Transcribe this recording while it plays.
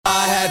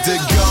had to go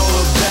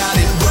about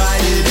it,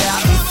 write it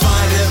out and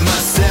find it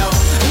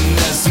myself. And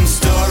there's some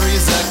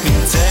stories I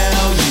can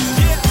tell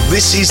you.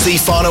 This is the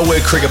Final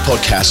Word Cricket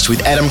Podcast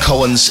with Adam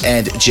Collins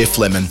and Jeff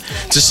Lemon.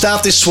 To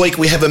start this week,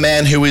 we have a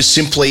man who is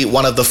simply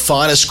one of the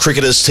finest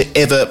cricketers to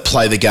ever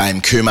play the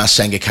game, Kumar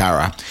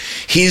Sangakkara.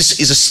 His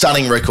is a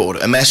stunning record,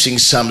 amassing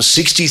some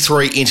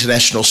 63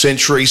 international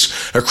centuries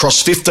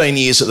across 15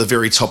 years at the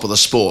very top of the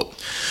sport.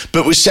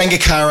 But with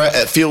Sangakkara,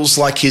 it feels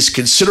like his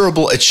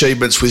considerable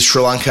achievements with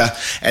Sri Lanka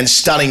and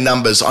stunning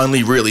numbers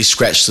only really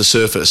scratched the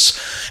surface.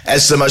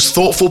 As the most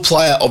thoughtful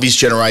player of his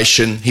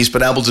generation, he's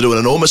been able to do an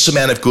enormous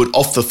amount of good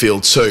off the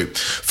field too.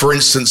 For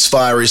instance,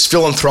 via his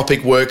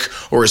philanthropic work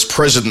or as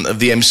president of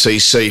the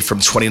MCC from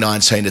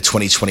 2019 to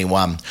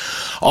 2021.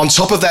 On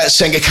top of that,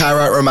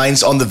 Sangakkara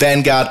remains on the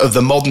vanguard of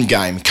the modern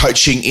game,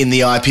 coaching in the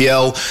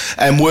IPL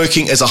and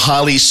working as a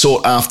highly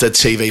sought-after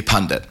TV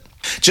pundit.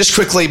 Just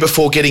quickly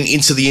before getting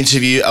into the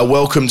interview, a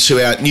welcome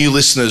to our new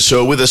listeners who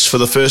are with us for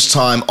the first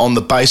time on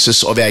the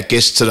basis of our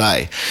guest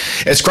today.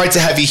 It's great to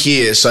have you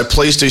here, so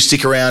please do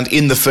stick around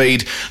in the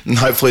feed and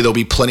hopefully there'll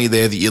be plenty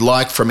there that you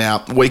like, from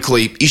our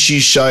weekly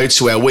issues show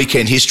to our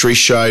weekend history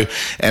show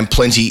and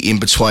plenty in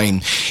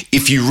between.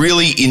 If you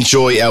really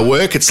enjoy our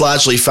work, it's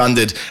largely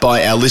funded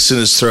by our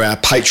listeners through our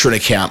Patreon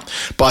account.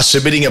 By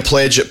submitting a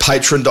pledge at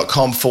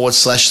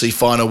patreon.com/the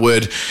final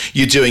word,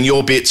 you're doing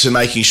your bit to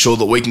making sure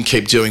that we can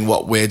keep doing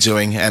what we're doing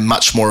and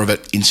much more of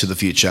it into the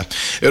future.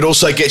 It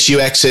also gets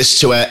you access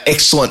to our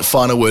excellent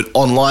Final Word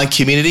online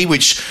community,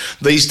 which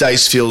these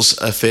days feels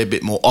a fair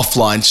bit more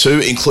offline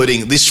too,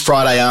 including this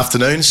Friday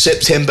afternoon,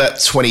 September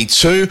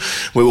 22,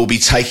 where we'll be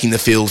taking the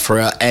field for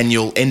our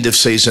annual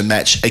end-of-season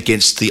match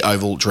against the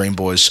Oval Dream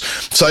Boys.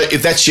 So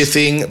if that's your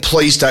thing,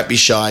 please don't be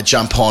shy.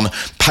 Jump on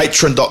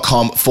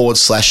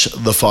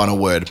patreon.com/the final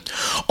word.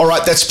 All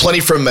right, that's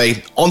plenty from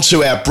me. On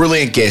to our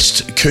brilliant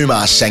guest,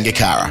 Kumar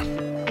Sangakkara.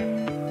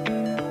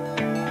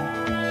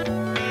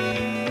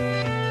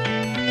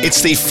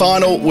 It's the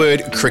Final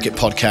Word Cricket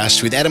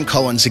Podcast with Adam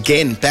Collins,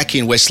 again back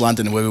in West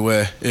London where we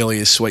were earlier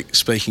this week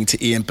speaking to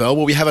Ian Bell.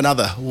 Well, we have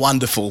another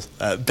wonderful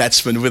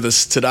batsman with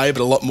us today, but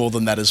a lot more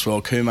than that as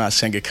well. Kumar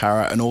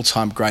Sangakkara, an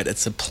all-time great.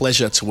 It's a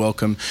pleasure to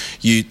welcome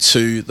you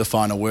to the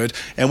Final Word.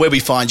 And where we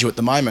find you at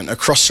the moment,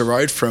 across the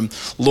road from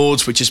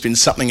Lords, which has been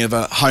something of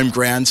a home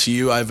ground to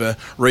you over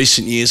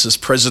recent years as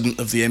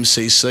president of the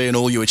MCC and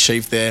all you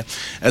achieved there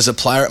as a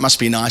player. It must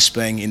be nice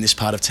being in this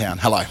part of town.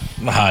 Hello.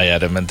 Hi,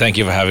 Adam, and thank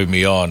you for having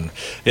me on.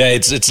 Yeah,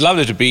 it's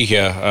lovely to be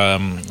here.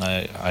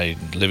 I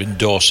live in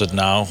Dorset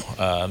now,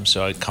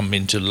 so I come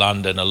into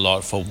London a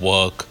lot for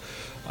work,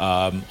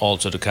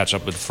 also to catch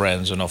up with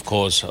friends, and of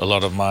course a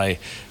lot of my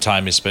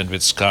time is spent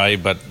with Sky,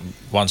 but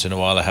once in a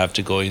while I have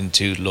to go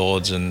into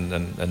Lords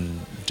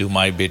and do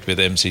my bit with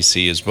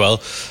MCC as well.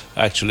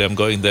 Actually, I'm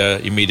going there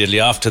immediately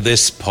after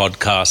this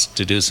podcast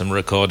to do some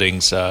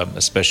recordings,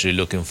 especially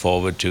looking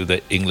forward to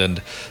the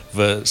England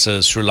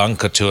versus Sri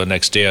Lanka tour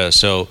next year.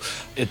 So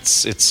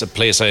it's a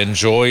place I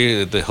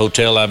enjoy. The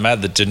hotel I'm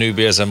at, the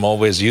Danubius, I'm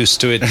always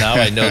used to it now.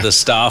 I know the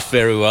staff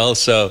very well.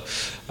 So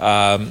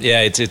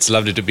it's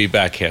lovely to be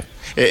back here.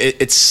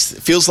 It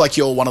feels like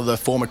you're one of the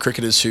former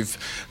cricketers who've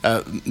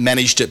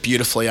managed it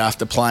beautifully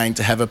after playing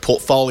to have a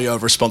portfolio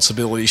of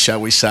responsibilities, shall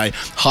we say.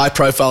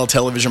 High-profile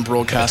television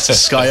broadcasters,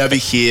 Sky over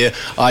here,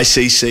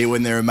 ICC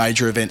when there are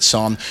major events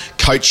on,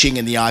 coaching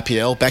in the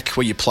IPL, back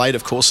where you played,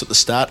 of course, at the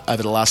start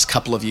over the last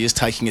couple of years,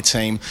 taking a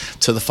team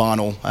to the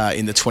final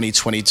in the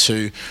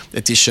 2022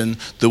 edition.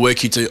 The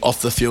work you do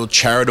off the field,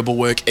 charitable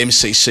work,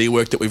 MCC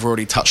work that we've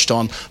already touched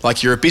on.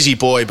 Like, you're a busy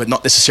boy, but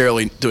not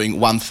necessarily doing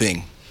one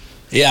thing.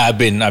 Yeah, I've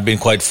been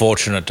quite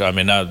fortunate. I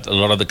mean, a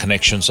lot of the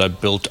connections I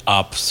built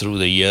up through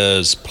the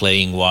years,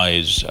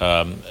 playing-wise,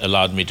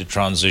 allowed me to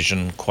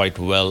transition quite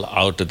well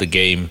out of the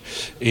game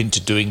into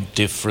doing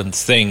different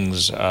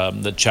things.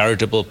 The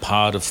charitable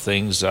part of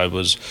things, I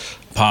was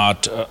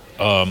part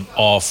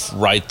of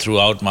right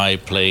throughout my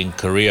playing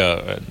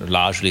career,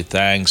 largely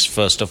thanks,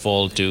 first of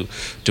all, to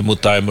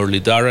Muttai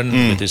Muralidharan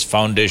with his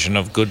Foundation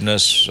of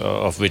Goodness,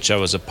 of which I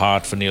was a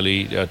part for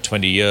nearly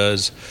 20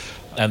 years.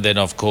 And then,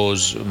 of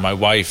course, my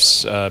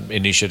wife's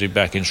initiative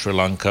back in Sri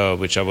Lanka,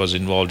 which I was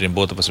involved in,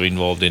 both of us were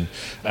involved in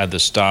at the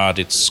start.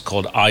 It's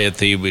called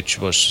Ayati, which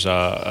was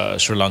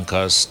Sri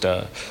Lanka's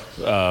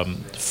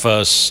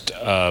first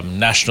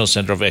National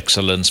Centre of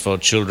Excellence for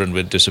Children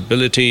with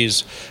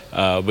Disabilities,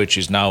 which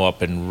is now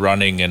up and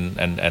running.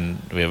 And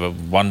we have a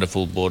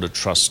wonderful board of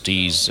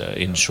trustees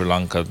in Sri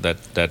Lanka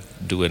that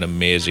do an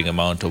amazing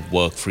amount of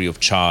work free of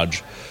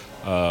charge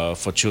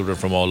for children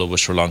from all over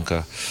Sri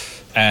Lanka.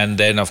 And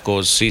then, of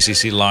course,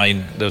 CCC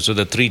Line. Those are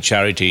the three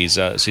charities.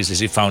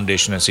 CCC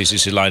Foundation and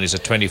CCC Line is a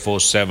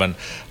 24/7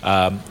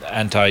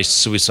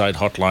 anti-suicide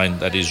hotline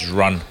that is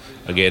run,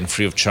 again,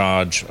 free of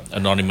charge,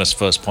 anonymous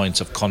first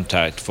points of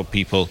contact for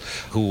people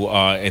who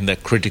are in the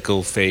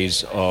critical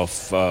phase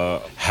of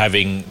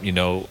having,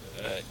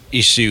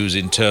 issues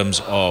in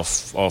terms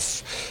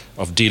of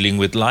dealing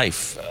with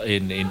life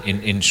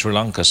in Sri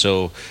Lanka.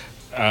 So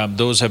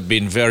those have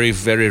been very,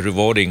 very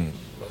rewarding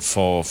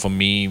for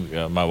me,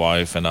 my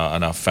wife, and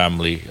our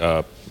family.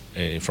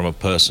 from a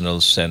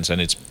personal sense,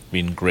 and it's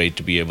been great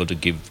to be able to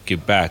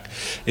give back.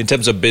 In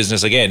terms of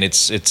business, again,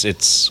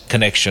 it's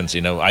connections.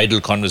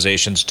 Idle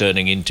conversations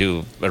turning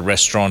into a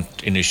restaurant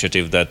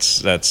initiative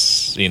that's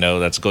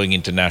going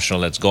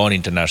international. That's gone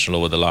international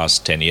over the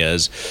last 10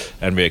 years,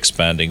 and we're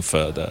expanding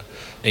further.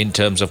 In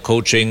terms of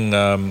coaching,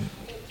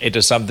 it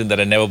is something that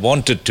I never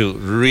wanted to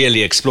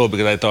really explore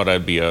because I thought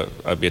I'd be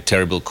a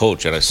terrible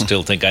coach, and I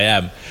still think I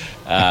am.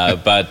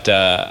 But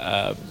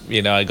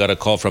I got a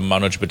call from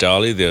Manoj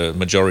Batali, the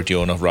majority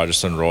owner of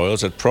Rajasthan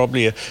Royals, at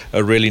probably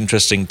a really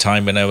interesting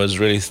time when I was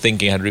really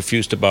thinking. I had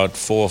refused about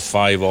 4 or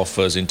 5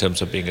 offers in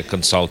terms of being a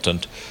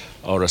consultant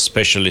or a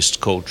specialist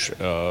coach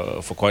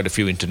for quite a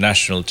few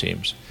international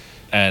teams.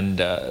 And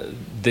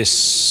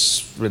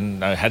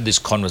when I had this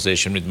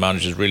conversation with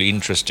Manoj, is really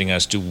interesting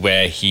as to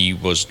where he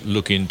was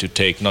looking to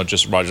take not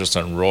just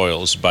Rajasthan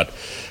Royals, but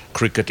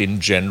cricket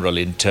in general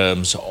in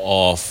terms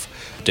of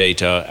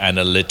data,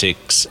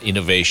 analytics,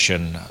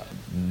 innovation,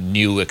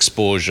 new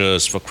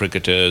exposures for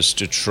cricketers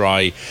to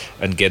try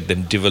and get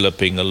them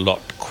developing a lot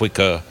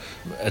quicker,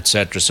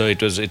 etc. So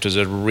it was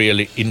a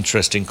really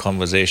interesting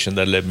conversation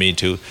that led me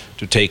to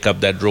take up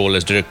that role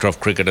as director of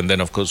cricket and then,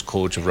 of course,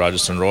 coach of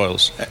Rajasthan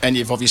Royals. And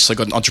you've obviously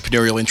got an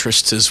entrepreneurial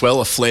interest as well,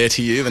 a flair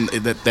to you, and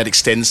that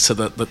extends to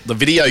the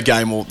video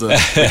game or the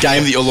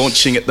game that you're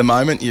launching at the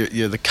moment.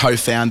 You're the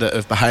co-founder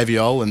of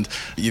Behavioural, and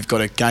you've got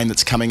a game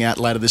that's coming out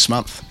later this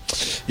month.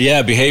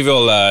 Yeah,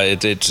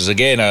 Behavioural, it's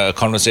again a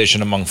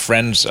conversation among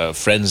friends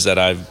that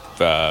I've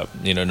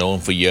known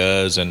for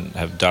years and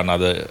have done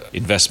other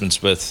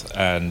investments with,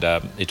 and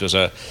it was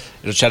a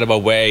chat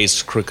about where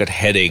is cricket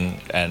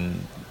heading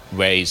and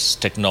where is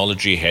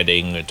technology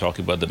heading. We're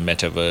talking about the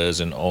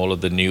metaverse and all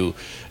of the new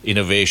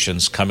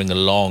innovations coming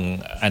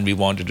along, and we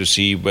wanted to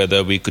see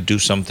whether we could do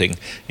something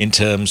in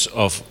terms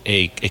of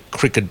a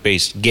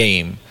cricket-based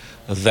game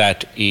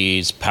that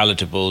is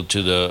palatable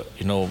to the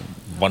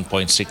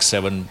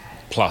 1.67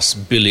 plus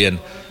billion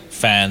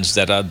fans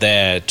that are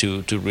there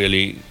to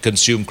really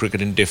consume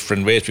cricket in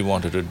different ways. We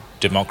wanted to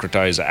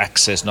democratize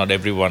access. Not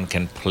everyone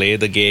can play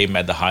the game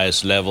at the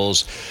highest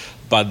levels,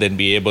 but then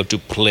be able to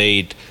play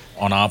it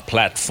on our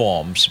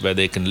platforms where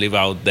they can live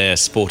out their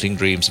sporting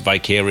dreams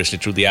vicariously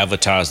through the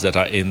avatars that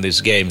are in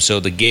this game. So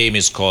the game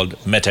is called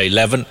Meta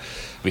 11.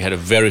 We had a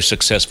very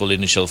successful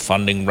initial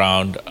funding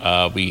round.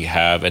 We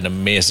have an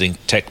amazing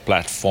tech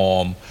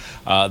platform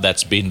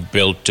that's been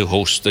built to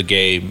host the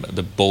game.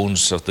 The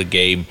bones of the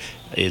game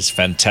is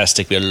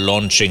fantastic. We're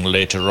launching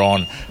later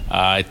on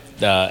at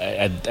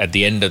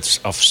the end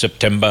of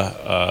September,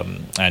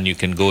 and you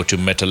can go to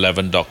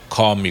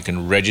meta11.com. You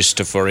can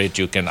register for it.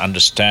 You can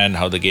understand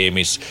how the game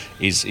is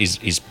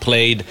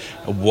played,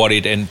 what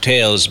it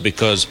entails,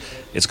 because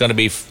it's going to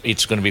be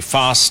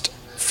fast,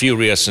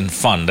 furious and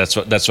fun. That's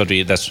what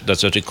we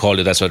call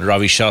it. That's what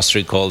Ravi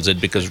Shastri calls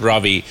it, because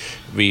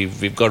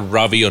we've got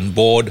Ravi on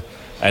board,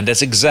 and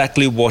that's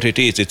exactly what it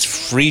is. It's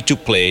free to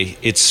play,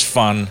 it's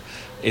fun,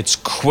 it's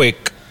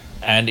quick,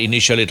 and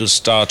initially it'll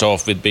start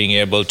off with being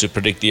able to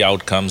predict the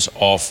outcomes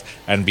of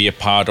and be a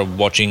part of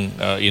watching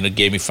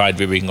gamified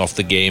viewing of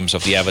the games,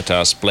 of the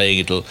avatars playing.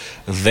 It'll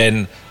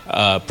then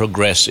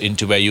progress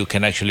into where you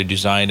can actually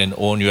design and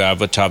own your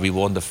avatar. We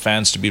want the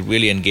fans to be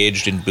really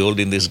engaged in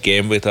building this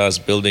game with us,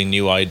 building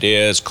new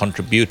ideas,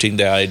 contributing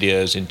their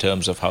ideas in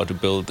terms of how to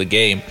build the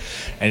game.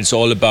 And it's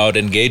all about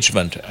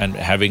engagement and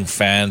having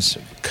fans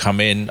come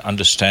in,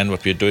 understand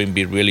what we're doing,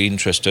 be really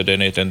interested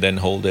in it, and then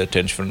hold their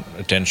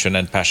attention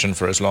and passion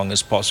for as long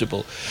as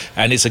possible.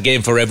 And it's a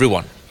game for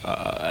everyone.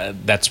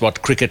 That's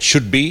what cricket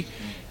should be.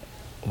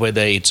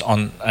 Whether it's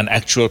on an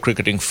actual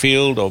cricketing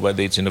field or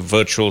whether it's in a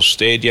virtual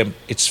stadium,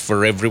 it's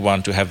for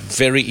everyone to have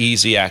very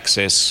easy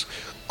access,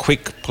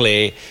 quick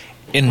play,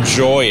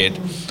 enjoy it.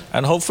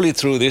 And hopefully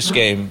through this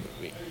game,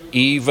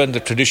 even the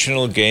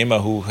traditional gamer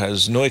who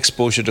has no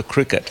exposure to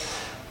cricket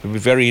will be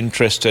very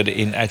interested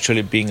in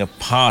actually being a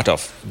part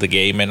of the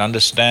game and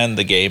understand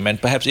the game,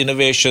 and perhaps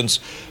innovations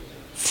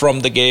from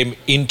the game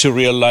into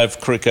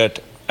real-life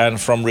cricket and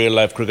from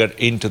real-life cricket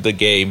into the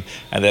game,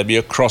 and there'll be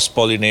a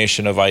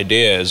cross-pollination of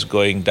ideas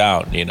going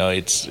down.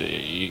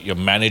 You're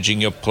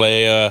managing your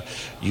player,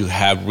 you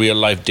have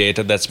real-life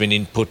data that's been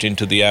input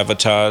into the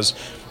avatars.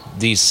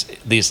 The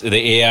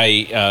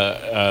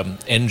AI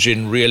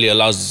engine really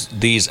allows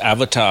these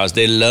avatars,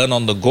 they learn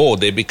on the go,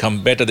 they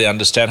become better, they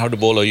understand how to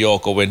bowl a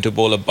York or when to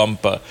bowl a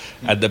bumper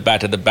at the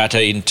batter. The batter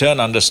in turn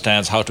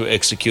understands how to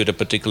execute a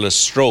particular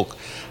stroke.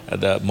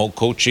 The more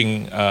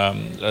coaching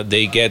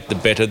they get, the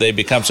better they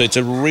become. So it's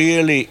a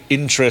really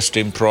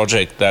interesting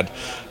project that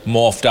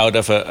morphed out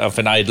of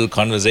an idle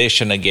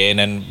conversation again,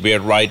 and we're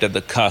right at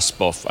the cusp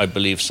of, I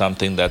believe,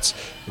 something that's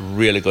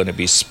really going to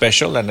be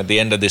special. And at the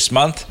end of this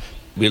month,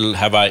 we'll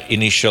have our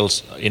initial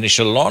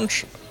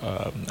launch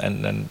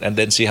and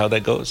then see how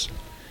that goes.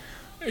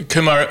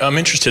 Kumar, I'm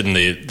interested in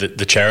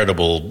the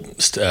charitable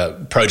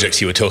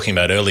projects you were talking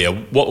about earlier.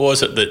 What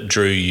was it that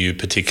drew you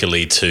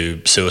particularly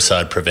to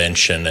suicide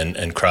prevention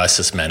and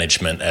crisis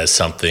management as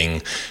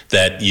something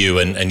that you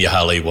and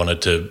Yahali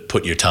wanted to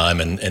put your time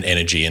and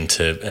energy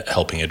into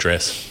helping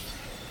address?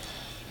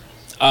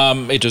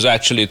 It was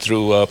actually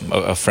through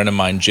a friend of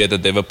mine, Jay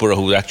Devapura,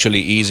 who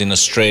actually is in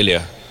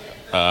Australia.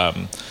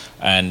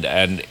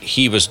 And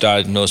he was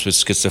diagnosed with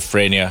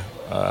schizophrenia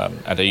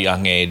at a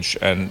young age.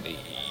 And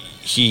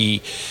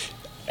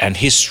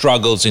his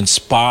struggles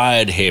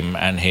inspired him,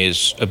 and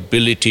his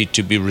ability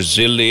to be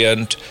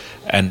resilient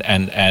and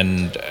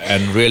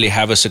really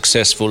have a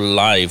successful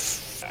life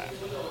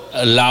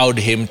allowed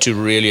him to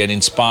really, and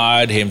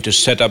inspired him to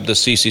set up the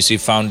CCC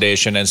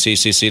Foundation and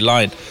CCC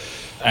Line.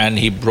 And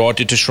he brought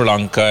it to Sri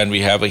Lanka, and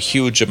we have a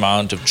huge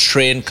amount of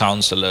trained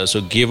counsellors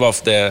who give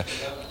off their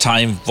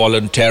time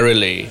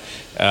voluntarily.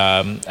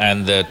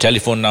 And the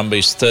telephone number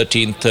is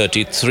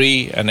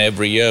 1333, and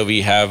every year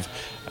we have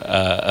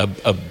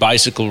a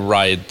bicycle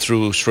ride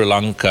through Sri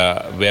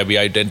Lanka where we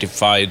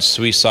identified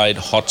suicide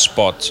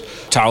hotspots,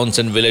 towns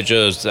and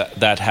villages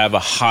that have a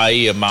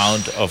high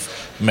amount of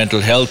mental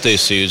health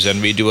issues,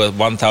 and we do a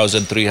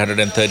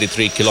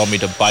 1,333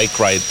 kilometer bike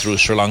ride through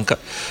Sri Lanka.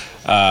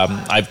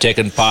 I've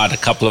taken part a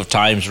couple of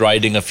times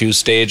riding a few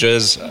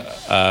stages.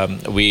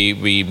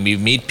 We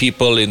meet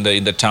people in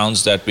the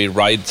towns that we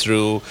ride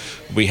through.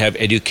 We have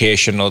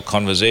educational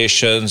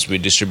conversations. We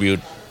distribute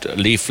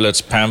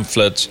leaflets,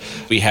 pamphlets.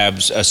 We have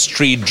a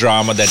street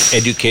drama that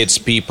educates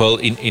people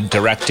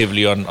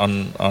interactively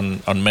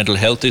on mental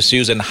health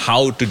issues and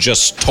how to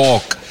just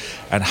talk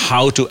and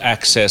how to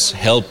access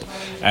help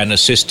and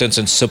assistance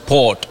and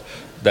support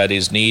that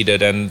is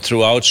needed. And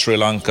throughout Sri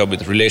Lanka,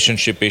 with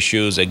relationship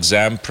issues,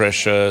 exam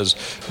pressures,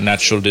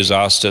 natural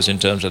disasters in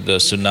terms of the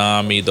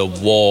tsunami, the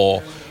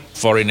war,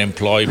 foreign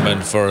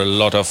employment for a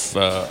lot of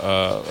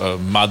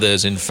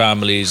mothers and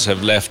families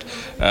have left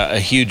a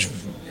huge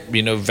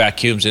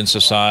vacuums in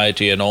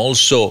society, and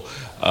also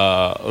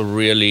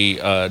really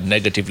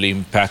negatively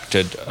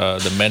impacted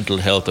the mental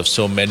health of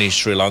so many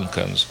Sri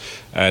Lankans.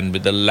 And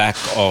with the lack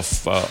of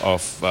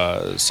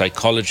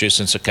psychologists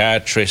and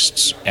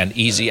psychiatrists and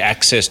easy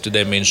access to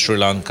them in Sri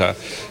Lanka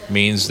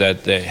means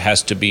that there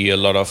has to be a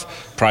lot of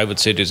private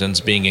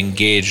citizens being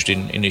engaged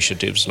in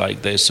initiatives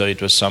like this. So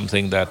it was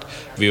something that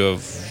we were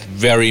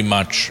very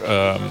much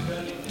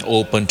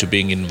open to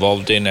being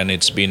involved in, and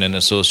it's been an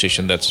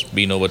association that's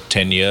been over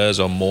 10 years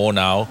or more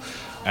now.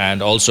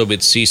 And also with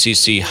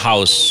CCC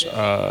House,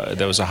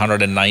 there was a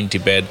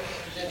 190-bed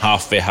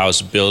halfway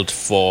house built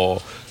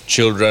for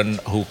children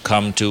who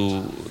come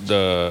to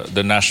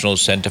the National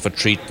Centre for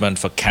Treatment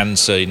for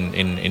Cancer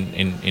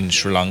in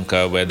Sri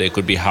Lanka, where they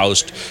could be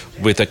housed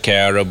with a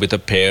carer, with a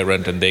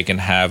parent, and they can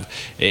have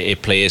a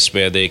place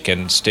where they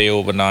can stay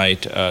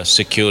overnight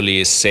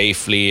securely,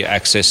 safely,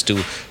 access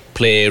to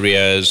play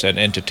areas and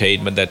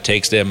entertainment that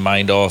takes their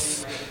mind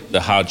off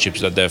the hardships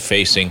that they're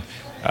facing.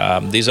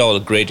 These are all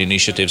great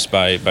initiatives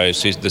by the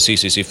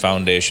CCC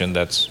Foundation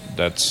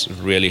that's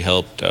really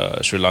helped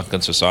Sri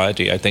Lankan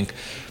society. I think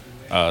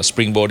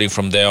springboarding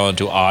from there on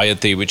to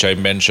Ayati, which I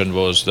mentioned,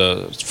 was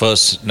the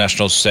first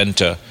national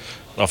centre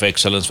of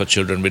excellence for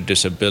children with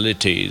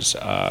disabilities.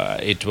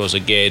 It was,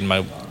 again,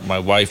 my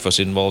wife was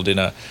involved in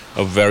a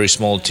very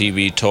small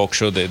TV talk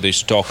show. They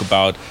used to talk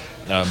about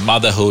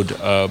motherhood,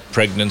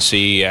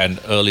 pregnancy and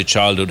early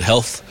childhood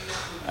health.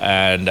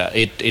 And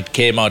it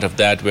came out of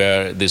that,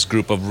 where this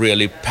group of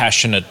really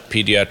passionate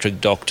pediatric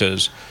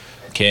doctors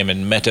came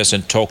and met us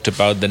and talked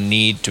about the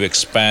need to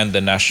expand the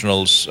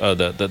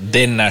the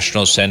then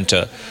National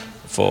Centre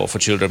for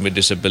Children with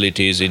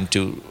Disabilities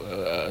into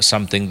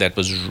something that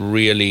was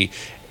really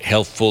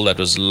helpful, that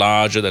was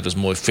larger, that was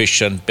more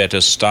efficient,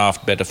 better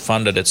staffed, better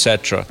funded,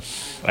 etc.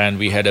 And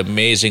we had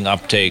amazing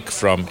uptake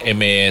from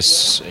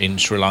MAS in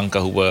Sri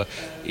Lanka, who were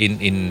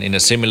in a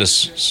similar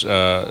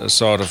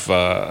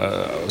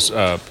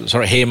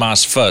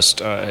HEMAS first.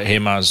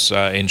 HEMAS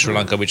in Sri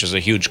Lanka, which is a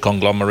huge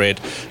conglomerate.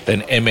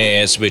 Then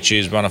MAS, which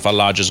is one of our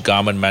largest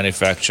garment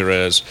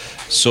manufacturers.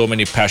 So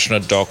many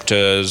passionate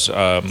doctors.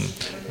 And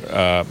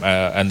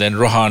then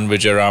Rohan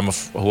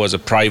Vijayaram, who was a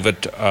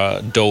private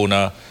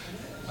donor.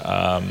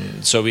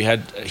 So we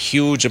had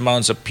huge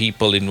amounts of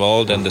people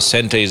involved, and the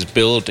centre is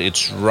built,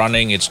 it's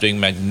running, it's doing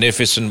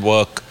magnificent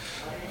work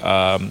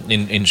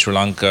in Sri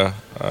Lanka.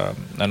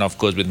 And of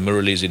course with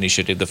Murali's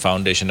initiative, the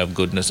Foundation of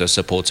Goodness, that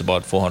supports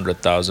about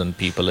 400,000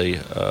 people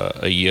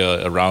a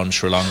year around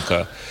Sri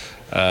Lanka.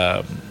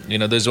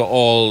 These were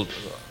all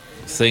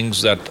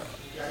things that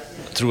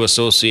through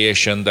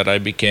association that I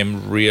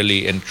became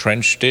really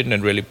entrenched in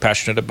and really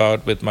passionate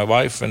about with my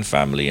wife and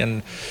family,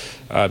 and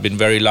I've been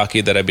very lucky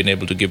that I've been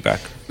able to give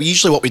back.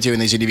 Usually what we do in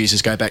these interviews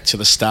is go back to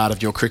the start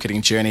of your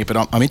cricketing journey, but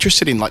I'm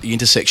interested in the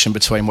intersection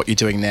between what you're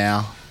doing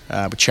now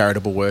with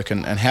charitable work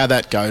and how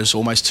that goes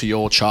almost to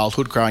your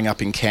childhood growing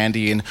up in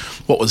Kandy in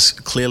what was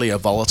clearly a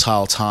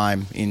volatile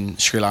time in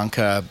Sri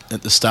Lanka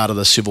at the start of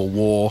the Civil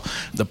War,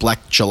 the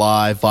Black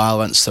July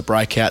violence, the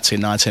breakouts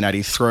in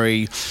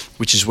 1983,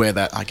 which is where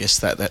that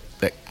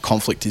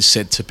conflict is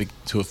said to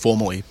have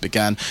formally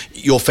begun.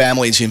 Your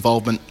family's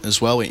involvement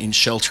as well in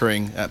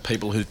sheltering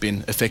people who've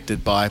been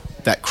affected by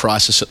that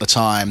crisis at the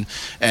time,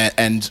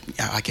 and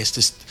I guess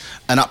just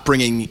an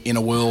upbringing in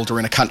a world or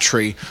in a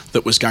country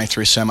that was going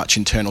through so much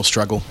internal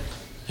struggle.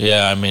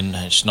 Yeah, I mean,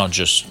 it's not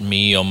just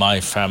me or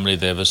my family.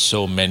 There were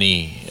so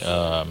many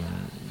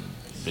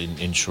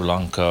in Sri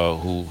Lanka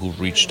who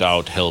reached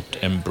out, helped,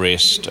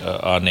 embraced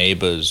our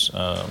neighbors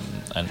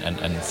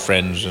and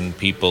friends and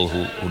people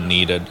who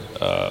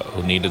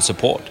needed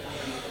support.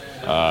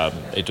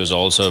 It was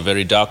also a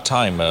very dark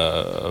time,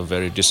 a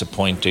very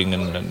disappointing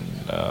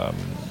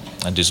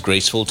and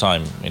disgraceful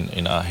time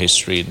in our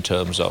history in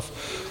terms of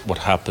what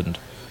happened.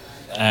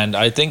 And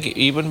I think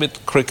even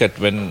with cricket,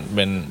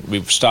 when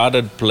we've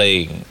started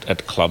playing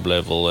at club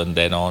level and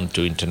then on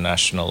to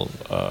international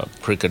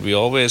cricket,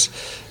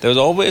 there was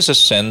always a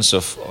sense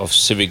of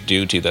civic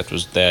duty that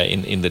was there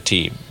in the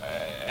team.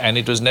 And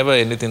it was never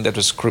anything that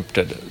was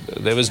scripted.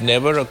 There was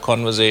never a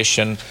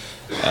conversation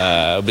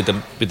with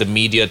the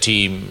media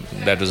team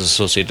that was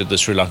associated with the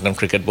Sri Lankan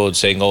Cricket Board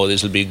saying, "Oh,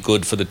 this will be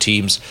good for the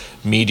team's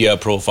media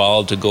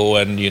profile to go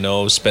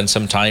and spend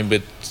some time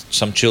with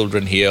some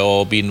children here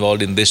or be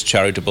involved in this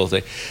charitable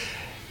thing."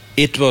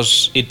 It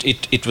was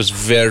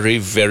very,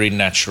 very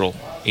natural.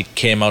 It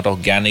came out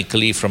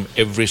organically from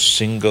every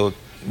single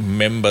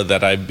member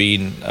that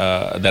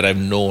I've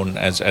known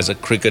as a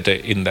cricketer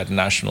in that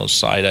national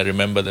side. I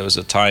remember there was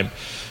a time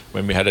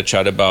when we had a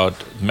chat about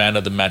man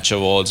of the match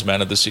awards,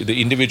 man of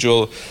the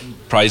individual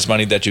prize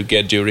money that you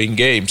get during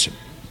games.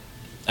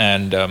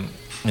 And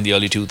in the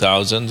early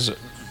 2000s,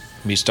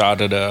 we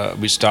started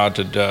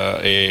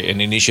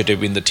an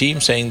initiative in the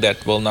team saying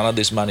that, well, none of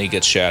this money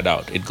gets shared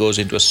out. It goes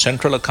into a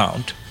central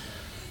account.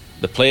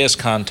 The players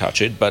can't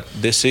touch it, but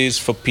this is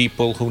for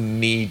people who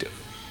need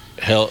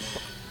help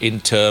in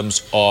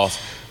terms of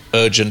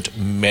urgent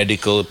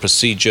medical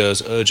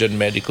procedures, urgent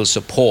medical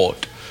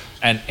support.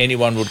 And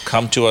anyone would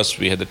come to us.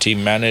 We had the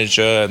team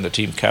manager and the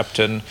team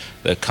captain.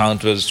 The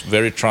account was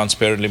very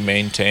transparently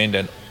maintained,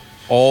 and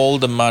all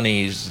the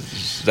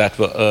monies that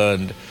were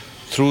earned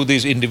through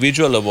these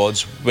individual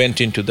awards went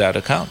into that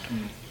account.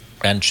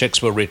 And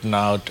checks were written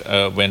out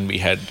when we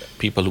had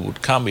people who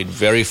would come. We'd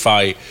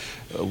verify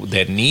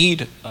their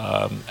need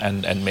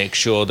and make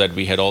sure that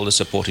we had all the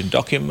supporting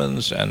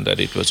documents and that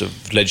it was a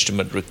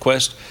legitimate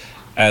request,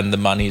 and the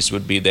monies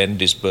would be then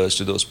disbursed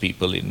to those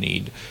people in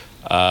need.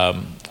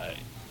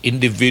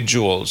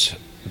 Individuals,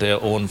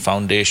 their own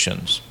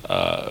foundations.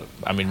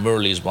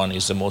 Murali's one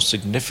is the most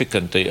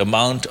significant. The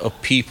amount of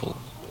people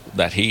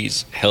that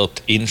he's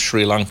helped in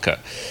Sri Lanka,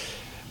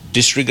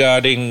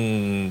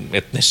 disregarding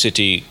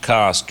ethnicity,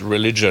 caste,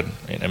 religion.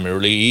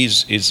 Murali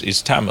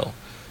is Tamil.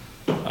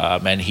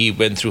 And he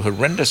went through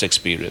horrendous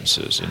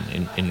experiences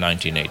in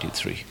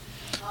 1983.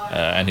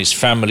 And his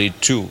family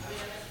too.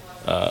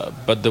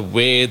 But the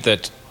way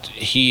that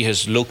he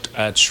has looked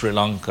at Sri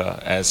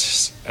Lanka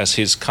as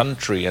his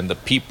country and the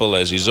people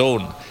as his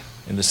own,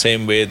 in the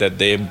same way that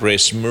they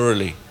embraced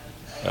Murali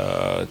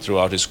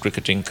throughout his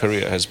cricketing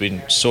career, has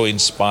been so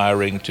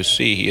inspiring to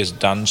see. He has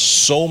done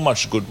so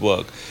much good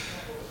work,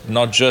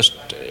 not just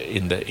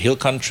in the hill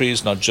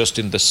countries, not just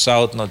in the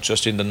south, not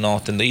just in the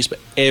north and the east, but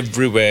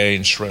everywhere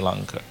in Sri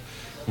Lanka.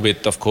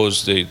 With, of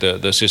course, the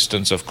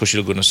assistance of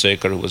Kushal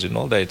Gunasekar, who was in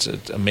all that.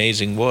 It's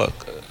amazing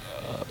work.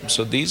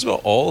 So these were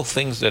all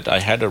things that I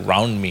had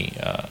around me.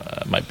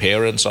 My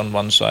parents on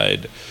one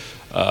side,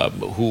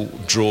 who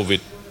drove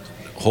it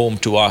home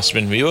to us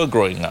when we were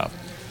growing up,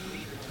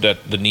 that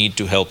the need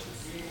to help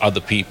other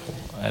people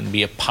and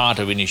be a part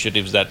of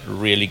initiatives that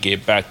really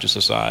gave back to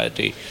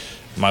society.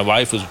 My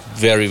wife was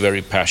very,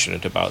 very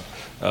passionate about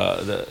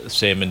the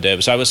same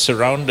endeavors. I was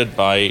surrounded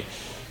by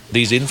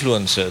these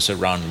influencers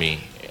around me.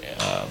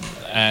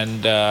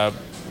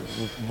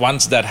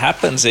 Once that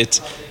happens,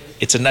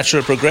 it's a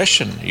natural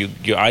progression.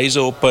 Your eyes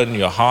open,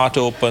 your heart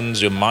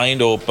opens, your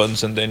mind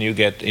opens, and then you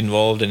get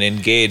involved and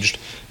engaged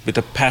with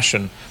a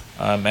passion.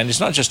 And it's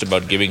not just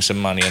about giving some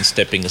money and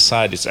stepping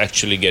aside. It's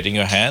actually getting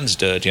your hands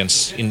dirty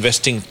and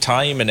investing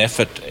time and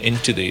effort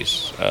into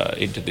these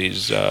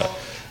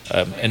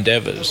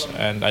endeavors.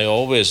 And I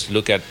always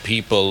look at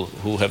people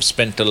who have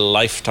spent a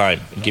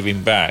lifetime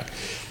giving back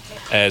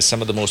as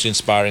some of the most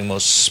inspiring,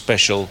 most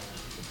special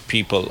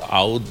people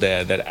out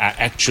there that are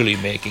actually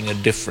making a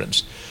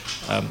difference.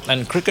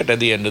 And cricket, at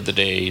the end of the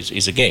day,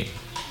 is a game.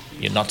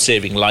 You're not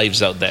saving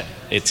lives out there.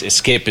 It's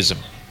escapism.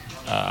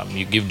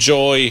 You give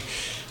joy.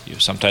 You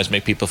sometimes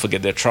make people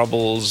forget their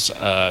troubles.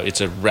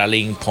 It's a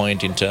rallying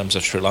point in terms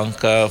of Sri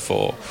Lanka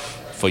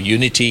for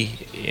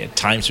unity. At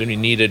times when we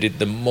needed it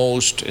the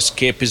most,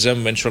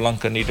 escapism when Sri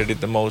Lanka needed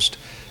it the most.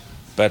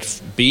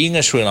 But being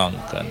a Sri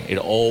Lankan, it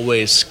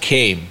always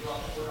came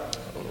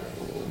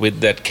with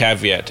that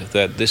caveat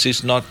that this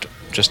is not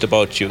just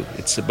about you.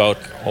 It's about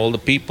all the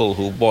people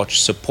who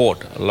watch,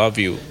 support, love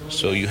you.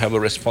 So you have a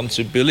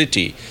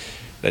responsibility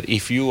that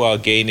if you are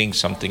gaining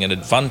something and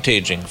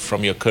advantaging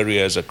from your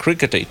career as a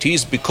cricketer, it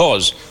is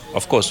because,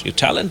 of course, your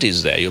talent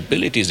is there, your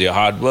ability is there, your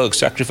hard work,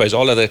 sacrifice,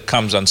 all of that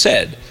comes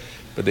unsaid.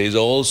 But there is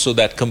also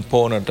that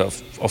component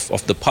of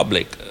the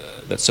public,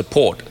 that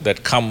support,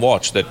 that come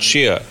watch, that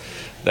cheer,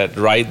 that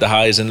ride the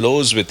highs and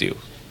lows with you.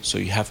 So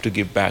you have to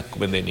give back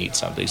when they need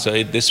something.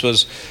 So this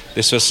was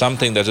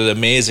something that was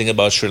amazing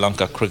about Sri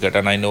Lanka cricket,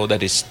 and I know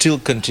that it still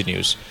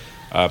continues.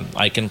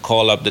 I can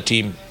call up the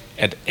team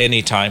at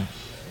any time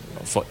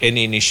for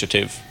any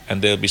initiative,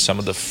 and they'll be some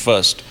of the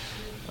first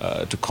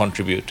to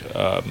contribute,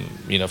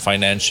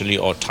 financially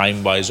or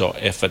time-wise or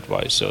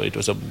effort-wise. So it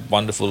was a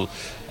wonderful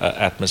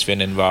atmosphere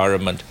and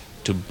environment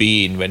to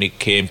be in when it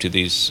came to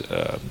these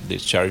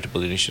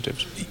charitable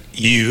initiatives.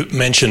 You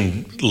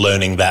mentioned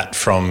learning that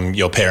from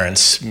your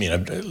parents,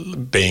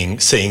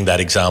 seeing that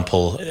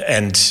example,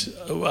 and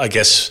I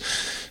guess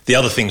the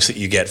other things that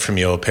you get from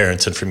your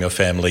parents and from your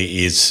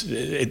family is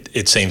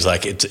it seems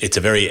like it's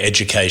a very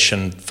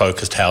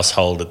education-focused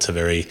household. It's a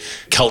very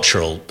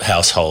cultural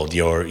household.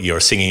 You're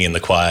singing in the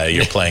choir,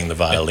 you're playing the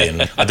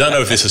violin. I don't know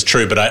if this is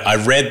true, but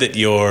I read that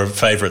your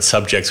favourite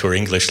subjects were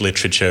English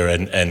literature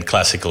and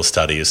classical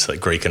studies, like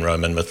Greek and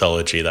Roman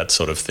mythology, that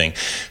sort of thing.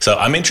 So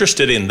I'm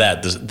interested in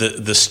that,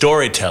 the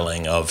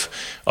storytelling of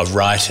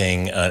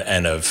writing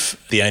and of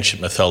the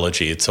ancient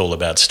mythology. It's all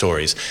about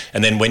stories.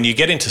 And then when you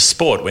get into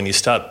sport, when you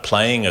start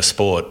playing a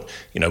sport,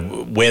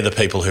 we're the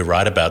people who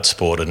write about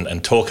sport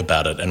and talk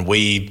about it, and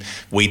we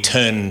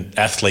turn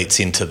athletes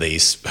into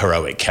these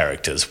heroic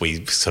characters.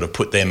 We sort of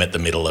put them at the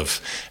middle of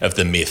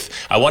the myth.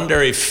 I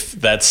wonder if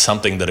that's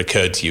something that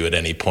occurred to you at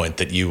any point,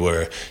 that you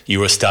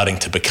were starting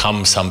to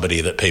become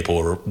somebody that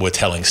people were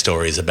telling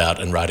stories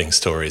about and writing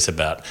stories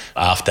about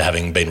after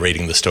having been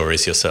reading the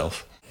stories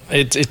yourself.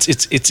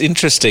 It's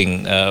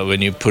interesting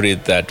when you put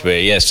it that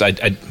way. Yes,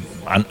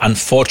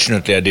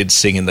 unfortunately I did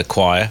sing in the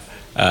choir.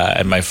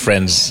 And my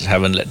friends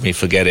haven't let me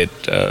forget it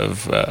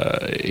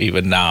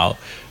even now.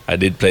 I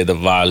did play the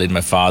violin.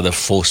 My father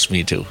forced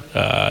me to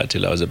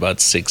till I was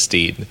about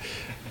 16.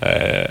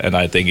 And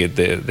I think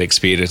the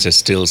experience has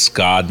still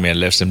scarred me and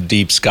left some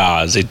deep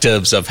scars in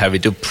terms of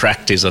having to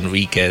practice on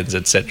weekends,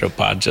 etc.,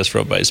 apart just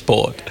from my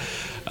sport.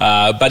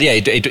 But yeah,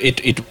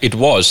 it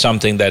was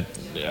something that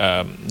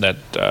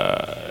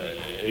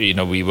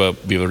we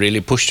were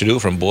really pushed to do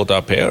from both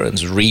our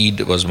parents. Read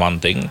was one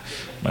thing.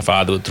 My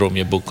father would throw me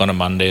a book on a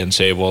Monday and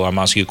say, well, I'm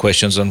asking you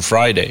questions on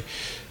Friday.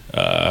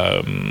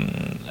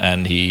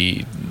 And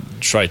he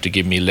tried to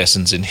give me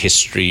lessons in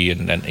history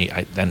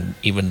and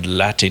even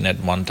Latin at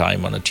one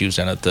time on a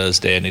Tuesday and a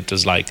Thursday. And it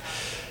was like,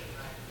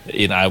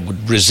 I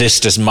would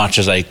resist as much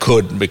as I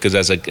could, because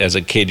as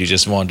a kid, you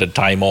just wanted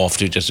time off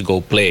to just go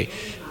play.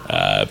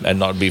 And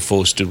not be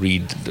forced to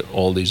read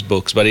all these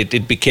books. But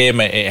it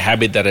became a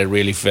habit that I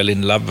really fell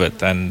in love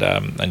with.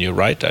 And you're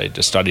right, I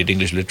just studied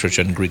English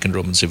literature and Greek and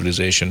Roman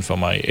civilization for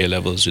my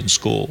A-levels in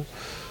school.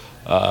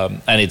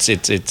 And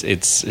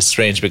it's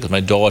strange because my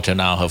daughter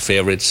now, her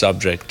favorite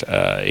subject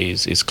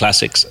is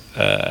classics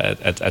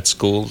at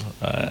school.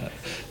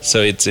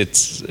 So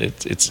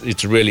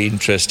it's really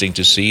interesting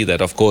to see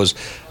that. Of course,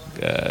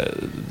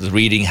 the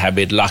reading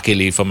habit,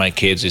 luckily for my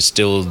kids, is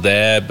still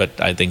there, but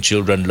I think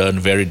children learn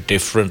very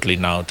differently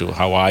now to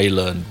how I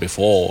learned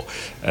before,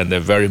 and they're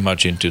very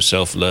much into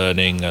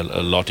self-learning, a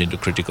lot into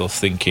critical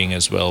thinking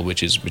as well,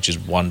 which is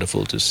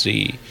wonderful to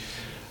see.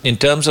 In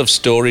terms of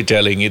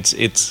storytelling, it's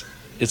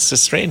a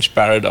strange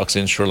paradox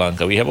in Sri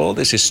Lanka. We have all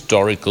these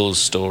historical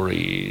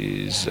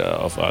stories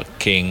of our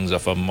kings,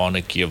 of our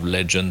monarchy, of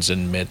legends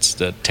and myths,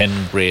 the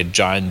 10 great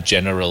giant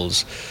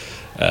generals.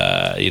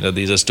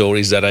 These are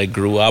stories that I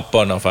grew up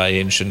on of our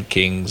ancient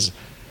kings.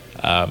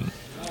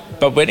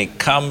 But when it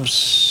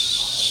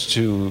comes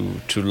to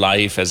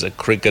life as a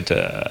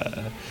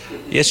cricketer,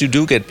 yes, you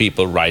do get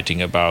people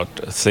writing about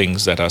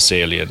things that are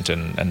salient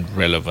and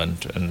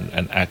relevant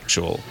and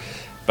actual.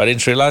 But in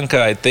Sri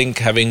Lanka, I think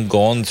having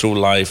gone through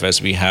life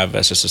as we have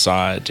as a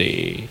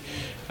society,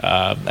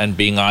 and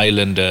being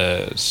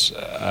islanders,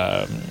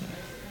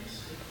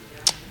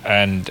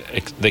 and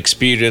the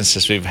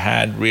experiences we've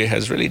had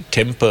has really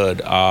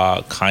tempered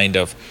our kind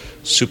of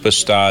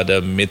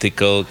superstar,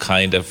 mythical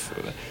kind of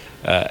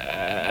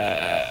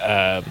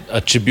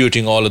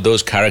attributing all of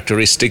those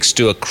characteristics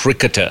to a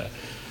cricketer.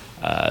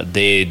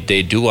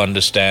 They do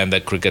understand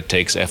that cricket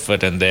takes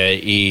effort, and there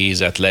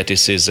is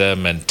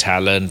athleticism and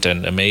talent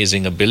and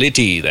amazing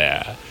ability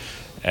there.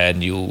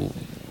 And you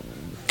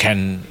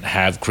can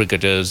have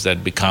cricketers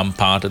that become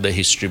part of the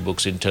history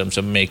books in terms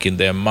of making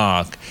their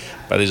mark,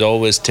 but it's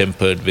always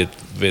tempered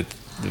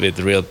with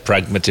real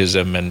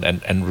pragmatism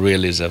and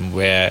realism,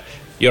 where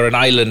you're an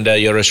islander,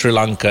 you're a Sri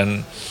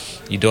Lankan,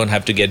 you don't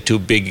have to get too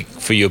big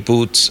for your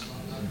boots.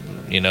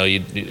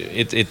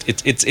 It's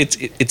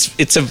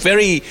a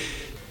very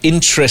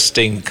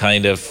interesting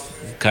kind of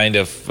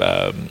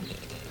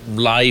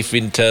life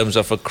in terms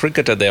of a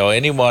cricketer there or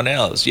anyone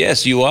else.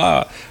 Yes, you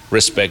are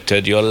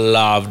respected, you're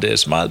loved, they're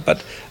smiled,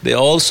 but they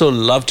also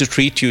love to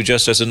treat you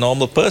just as a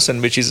normal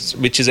person, which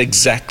is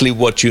exactly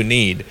what you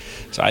need.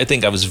 So I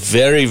think I was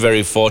very,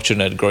 very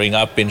fortunate growing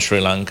up in Sri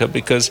Lanka,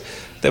 because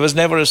there was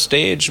never a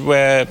stage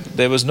where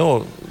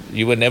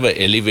you were never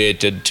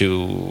elevated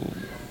to,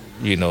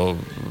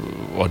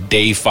 or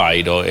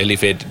deified or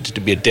elevated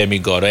to be a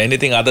demigod or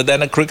anything other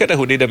than a cricketer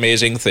who did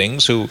amazing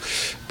things, who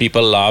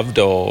people loved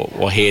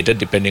or hated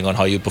depending on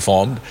how you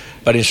performed.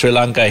 But in Sri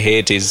Lanka,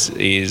 hate is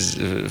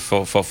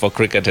for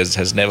cricket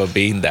has never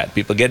been that.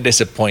 People get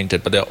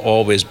disappointed, but they're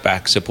always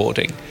back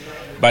supporting.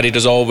 But it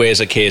is always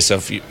a case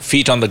of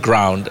feet on the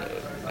ground,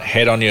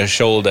 head on your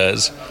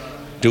shoulders,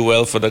 do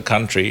well for the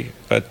country,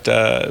 but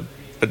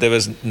there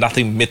was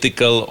nothing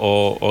mythical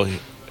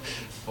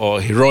or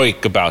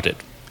heroic about it.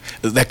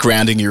 That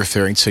grounding you're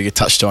referring to, you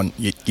touched on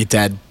your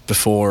dad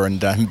before,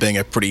 and him being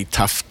a pretty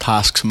tough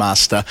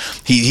taskmaster.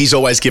 He's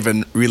always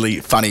given really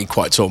funny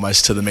quotes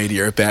almost to the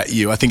media about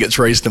you. I think it's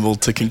reasonable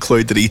to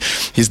conclude that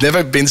he's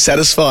never been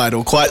satisfied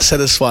or quite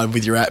satisfied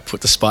with your output,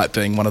 despite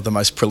being one of the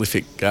most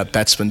prolific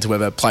batsmen to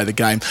ever play the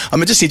game.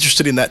 I'm just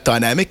interested in that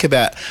dynamic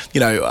about,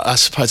 I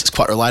suppose it's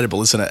quite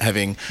relatable, isn't it,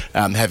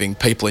 having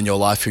people in your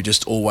life who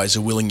just always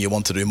are willing, you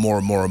want to do more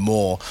and more and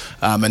more,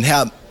 and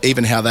how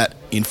that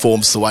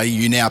informs the way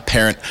you now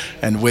parent,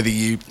 and whether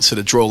you sort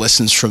of draw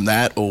lessons from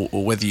that or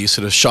whether you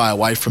sort of shy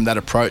away from that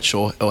approach,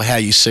 or how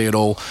you see it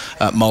all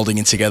moulding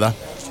in together.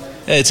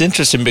 Yeah, it's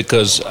interesting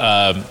because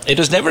it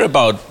was never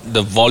about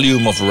the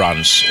volume of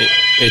runs.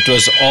 It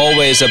was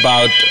always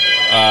about,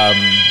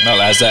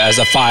 as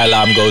the fire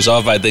alarm goes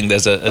off, I think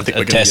there's a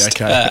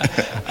test. Okay.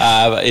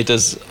 It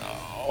was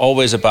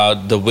always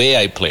about the way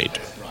I played,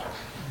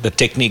 the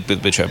technique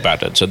with which I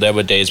batted. So there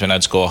were days when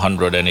I'd score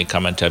 100 and he'd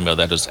come and tell me,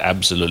 that was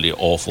absolutely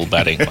awful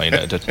batting,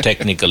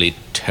 technically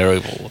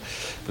terrible.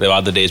 There were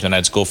other days when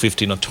I'd score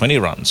 15 or 20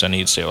 runs and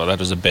he'd say, that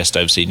was the best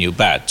I've seen you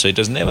bat. So it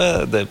was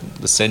never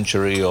the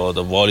century or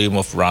the volume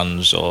of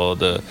runs or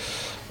the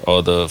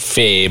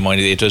fame or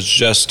anything. It was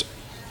just,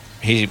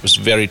 he was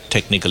very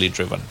technically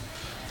driven.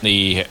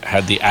 He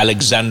had the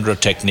Alexandra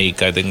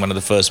technique, I think one of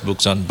the first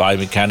books on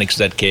biomechanics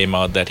that came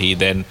out, that he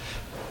then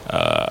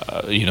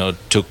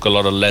took a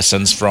lot of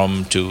lessons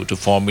from to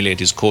formulate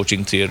his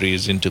coaching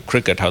theories into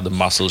cricket, how the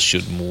muscles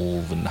should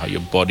move and how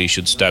your body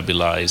should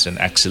stabilize and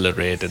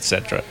accelerate,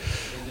 etc.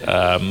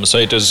 So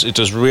it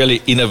was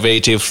really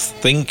innovative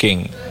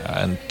thinking,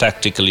 and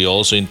tactically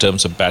also in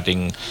terms of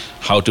batting,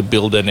 how to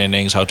build an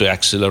innings, how to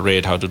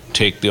accelerate, how to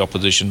take the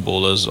opposition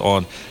bowlers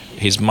on.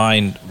 His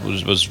mind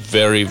was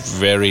very,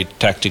 very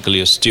tactically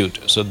astute.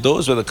 So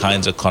those were the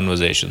kinds of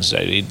conversations.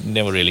 He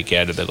never really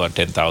cared if they got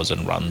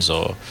 10,000 runs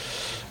or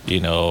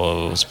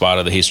as part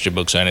of the history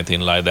books or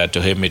anything like that.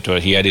 To him,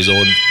 he had his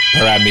own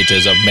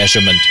parameters of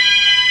measurement.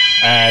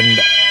 And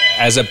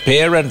as a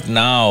parent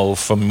now,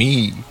 for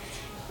me,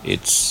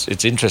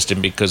 it's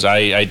interesting because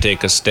I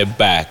take a step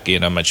back.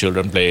 My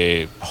children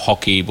play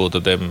hockey, both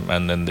of them,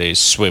 and then they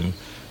swim,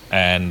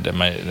 and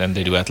then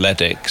they do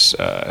athletics.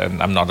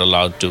 And I'm not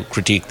allowed to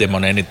critique them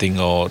on anything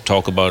or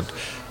talk about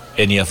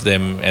any of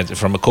them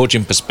from a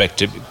coaching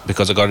perspective,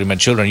 because I got to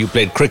remind children, you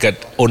played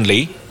cricket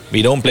only.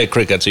 We don't play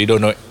cricket, so you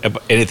don't know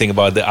anything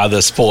about the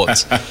other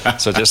sports.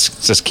 So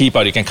just keep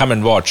out. You can come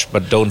and watch,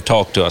 but don't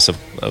talk to us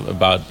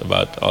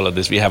about all of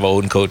this. We have our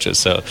own coaches.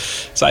 So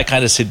I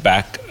kind of sit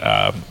back.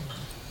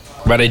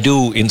 But I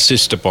do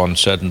insist upon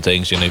certain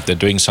things. If they're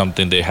doing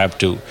something, they have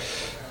to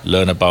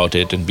learn about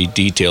it and be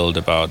detailed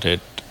about it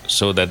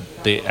so that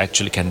they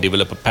actually can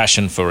develop a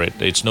passion for it.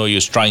 It's no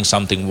use trying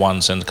something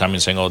once and coming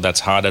and saying, that's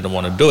hard, I don't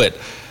want to do it.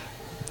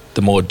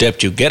 The more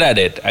depth you get at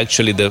it,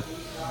 actually the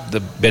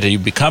better you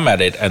become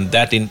at it, and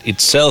that in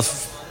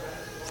itself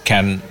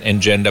can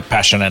engender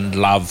passion and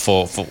love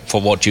for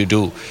what you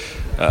do.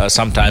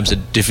 Sometimes the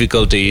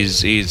difficulty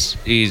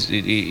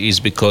is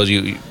because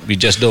you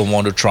just don't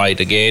want to try it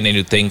again, and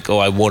you think,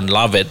 I won't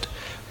love it,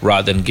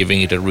 rather than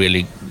giving it a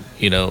really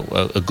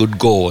a good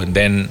go, and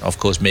then of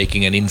course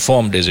making an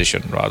informed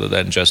decision rather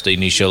than just the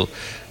initial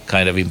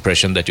kind of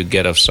impression that you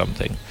get of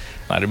something.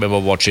 I remember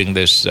watching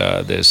this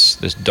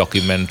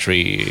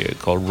documentary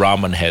called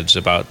Ramen Heads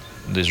about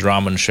this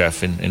ramen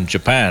chef in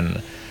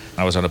Japan.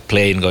 I was on a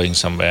plane going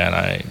somewhere and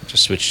I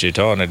just switched it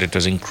on, and it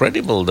was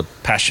incredible, the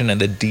passion and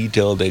the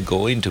detail they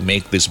go in to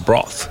make this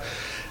broth,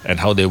 and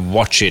how they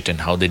watch it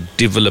and how they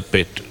develop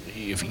it.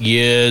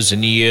 Years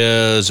and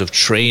years of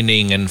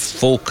training and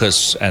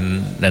focus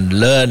and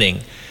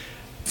learning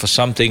for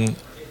something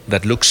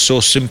that looks so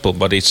simple,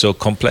 but it's so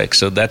complex.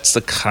 So that's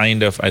the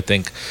kind of, I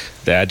think,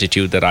 the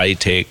attitude that I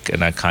take,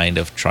 and I kind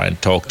of try and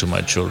talk to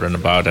my children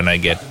about, and I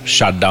get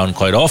shut down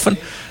quite often.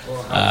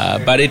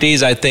 But it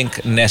is, I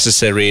think,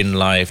 necessary in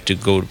life to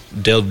go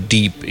delve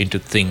deep into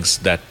things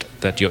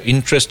that you're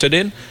interested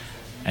in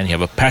and you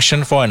have a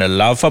passion for and a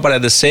love for, but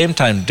at the same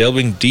time,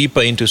 delving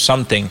deeper into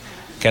something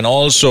can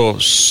also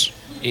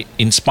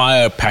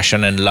inspire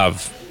passion and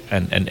love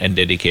and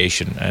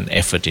dedication and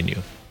effort in you.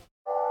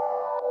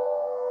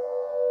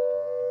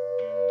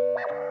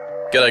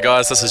 G'day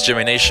guys, this is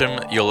Jimmy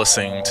Neesham. You're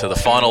listening to The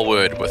Final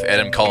Word with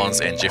Adam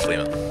Collins and Jeff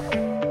Lemon.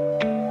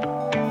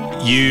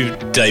 You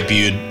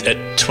debuted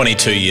at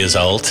 22 years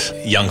old,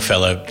 young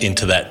fella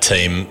into that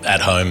team at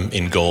home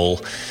in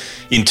Gaul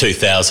in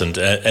 2000,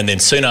 and then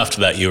soon after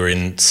that you were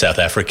in South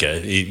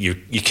Africa. You're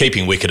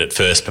keeping wicket at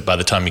first, but by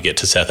the time you get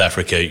to South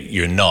Africa,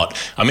 you're not.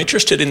 I'm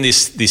interested in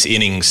this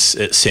innings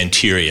at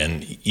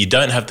Centurion. You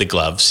don't have the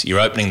gloves, you're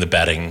opening the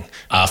batting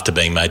after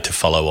being made to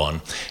follow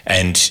on,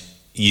 and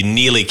you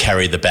nearly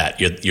carry the bat.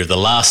 You're the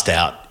last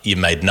out. You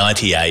made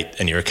 98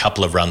 and you're a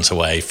couple of runs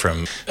away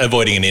from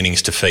avoiding an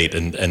innings defeat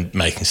and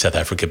making South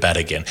Africa bat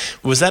again.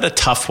 Was that a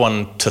tough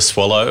one to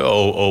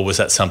swallow, or was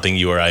that something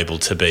you were able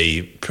to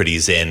be pretty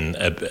zen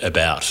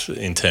about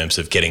in terms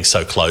of getting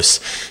so close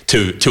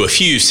to a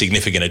few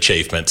significant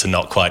achievements and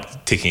not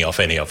quite ticking off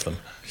any of them?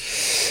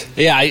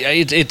 Yeah,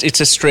 it's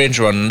a strange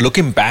one.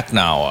 Looking back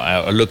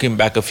now, looking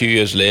back a few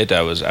years later,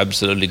 I was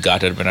absolutely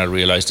gutted when I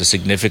realized the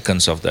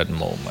significance of that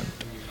moment.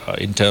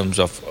 In terms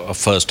of a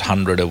first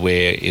 100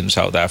 away in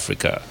South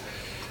Africa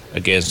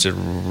against a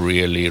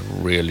really,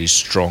 really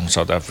strong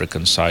South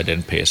African side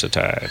and pace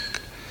attack.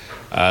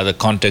 The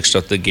context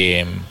of the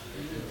game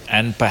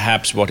and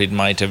perhaps what it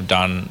might have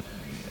done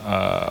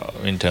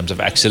in terms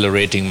of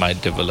accelerating my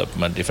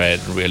development if I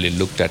had really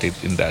looked at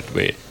it in that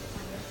way.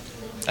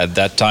 At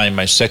that time,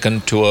 my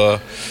second tour,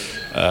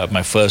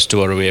 my first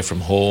tour away from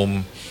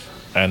home,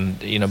 and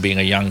being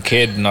a young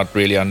kid, not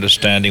really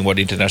understanding what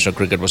international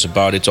cricket was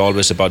about. It's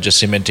always about just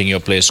cementing your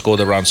place, score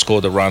the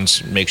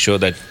runs, make sure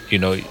that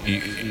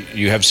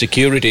you have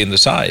security in the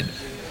side.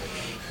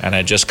 And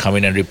I just come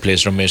in and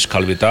replaced Ramesh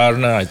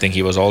Kalvitarna. I think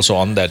he was also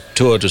on that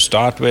tour to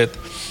start with,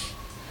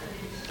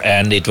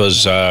 and it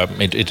was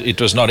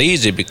not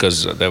easy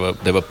because there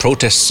were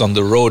protests on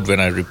the road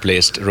when I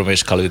replaced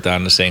Ramesh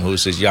Kalvitarna, saying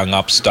who's this young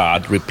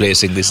upstart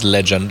replacing this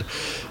legend.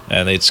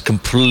 And it's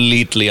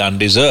completely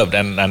undeserved.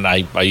 And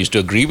I used to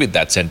agree with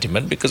that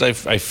sentiment because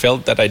I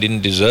felt that I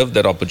didn't deserve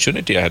that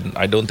opportunity.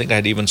 I don't think I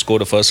had even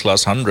scored a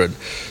first-class 100.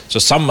 So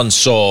someone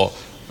saw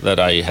that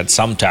I had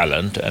some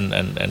talent and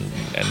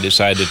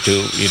decided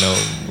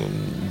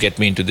to, get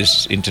me into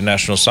this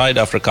international side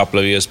after a couple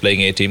of years playing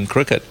A-team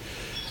cricket.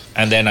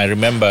 And then I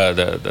remember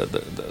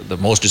the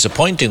most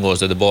disappointing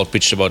was that the ball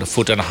pitched about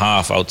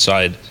 1.5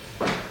 foot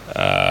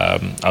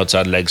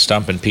outside leg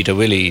stump, and Peter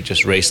Willey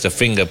just raised the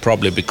finger,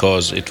 probably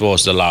because it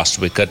was the last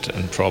wicket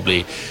and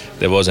probably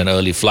there was an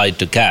early flight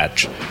to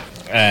catch.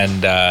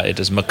 And it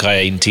was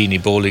Makaya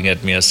Intini bowling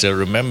at me, I still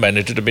remember, and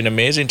it would have been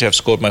amazing to have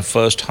scored my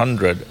first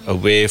 100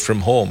 away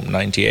from home,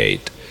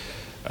 98.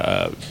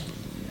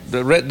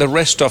 The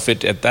rest of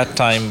it at that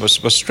time was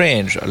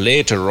strange.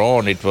 Later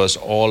on, it was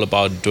all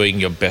about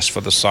doing your best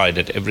for the side,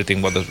 at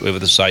everything whatever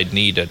the side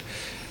needed.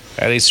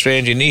 And it's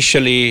strange.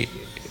 Initially,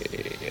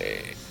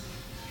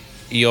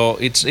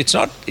 it's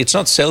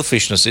not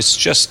selfishness. It's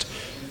just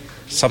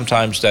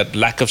sometimes that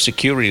lack of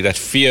security, that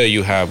fear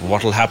you have.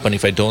 What will happen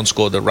if I don't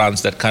score the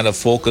runs? That kind of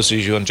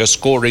focuses you on just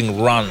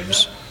scoring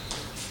runs,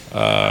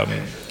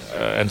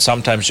 and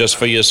sometimes just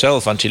for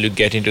yourself until you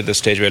get into the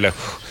stage where you're like,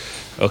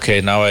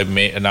 okay, now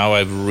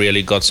I've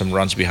really got some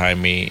runs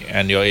behind me,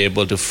 and you're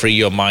able to free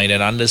your mind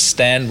and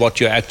understand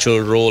what your actual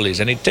role is.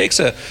 And it takes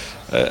a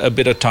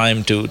bit of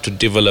time to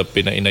develop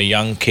in a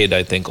young kid,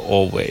 I think,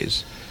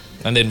 always.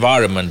 And the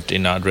environment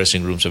in our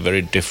dressing rooms are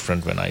very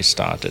different when I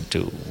started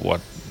to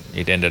what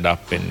it ended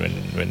up in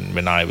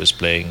when I was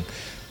playing.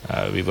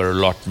 We were a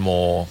lot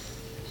more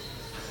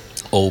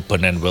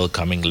open and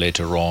welcoming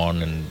later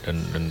on,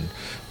 and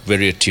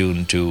very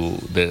attuned to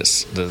the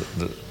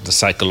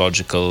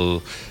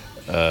psychological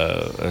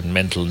and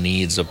mental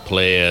needs of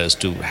players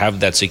to have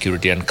that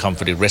security and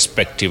comfort,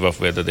 irrespective of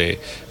whether they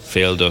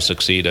failed or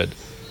succeeded.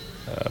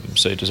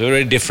 So it was a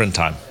very different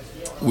time.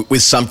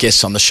 With some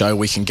guests on the show,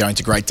 we can go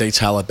into great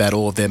detail about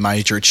all of their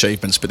major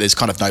achievements, but there's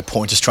kind of no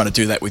point just trying to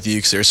do that with you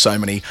because there are so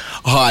many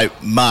high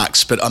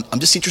marks. But I'm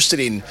just interested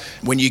in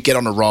when you get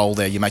on a roll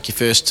there, you make your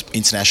first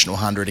international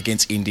 100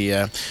 against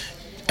India,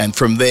 and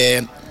from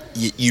there,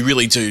 you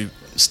really do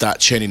start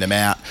churning them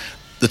out.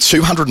 The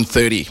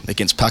 230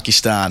 against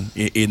Pakistan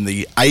in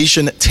the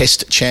Asian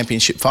Test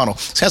Championship final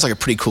sounds like a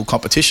pretty cool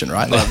competition,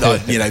 right?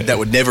 That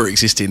would never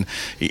exist in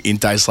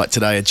days like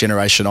today, a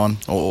generation on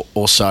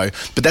or so.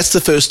 But that's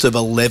the first of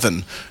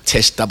 11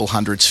 Test double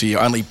hundreds for you.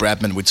 Only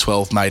Bradman with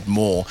 12 made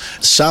more.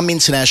 Some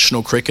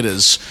international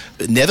cricketers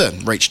never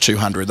reach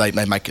 200.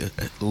 They make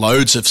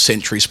loads of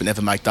centuries but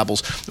never make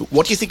doubles.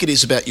 What do you think it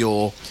is about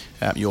your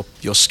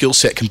skill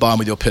set combined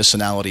with your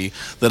personality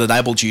that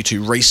enabled you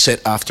to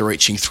reset after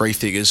reaching three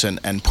figures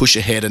and push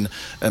ahead and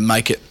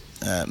make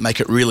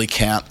it really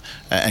count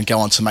and go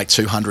on to make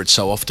 200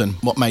 so often?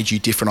 What made you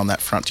different on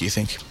that front, do you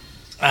think?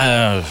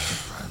 I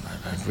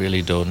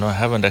really don't know. I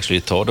haven't actually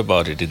thought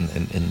about it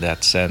in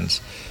that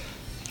sense.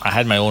 I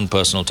had my own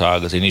personal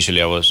targets.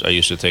 Initially, I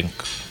used to think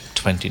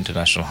 20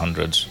 international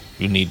hundreds.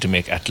 You need to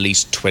make at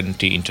least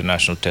 20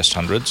 international test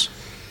hundreds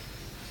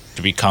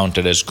to be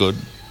counted as good.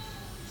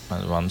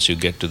 And once you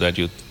get to that,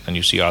 you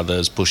see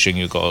others pushing,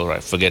 you go, all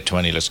right, forget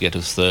 20, let's get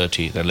to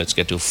 30, then let's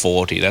get to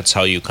 40. That's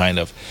how you kind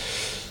of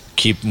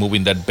keep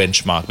moving that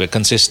benchmark, where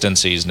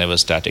consistency is never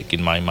static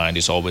in my mind.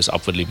 It's always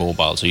upwardly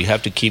mobile. So you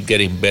have to keep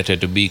getting better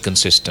to be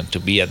consistent, to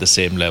be at the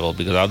same level,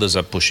 because others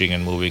are pushing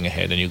and moving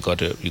ahead, and you got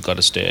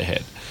to stay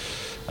ahead.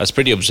 I was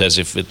pretty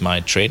obsessive with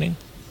my training,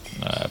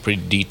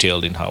 pretty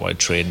detailed in how I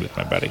trained with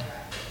my batting.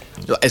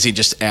 As in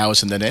just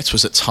hours in the nets?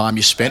 Was it time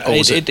you spent, or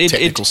was it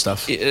technical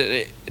stuff?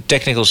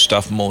 Technical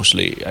stuff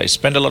mostly. I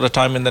spent a lot of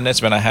time in the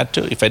nets when I had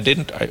to. If I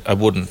didn't, I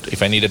wouldn't.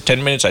 If I needed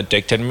 10 minutes, I'd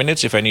take 10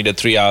 minutes. If I needed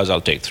 3 hours,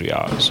 I'll take 3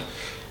 hours.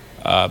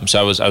 So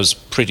I was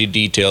pretty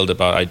detailed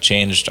about. I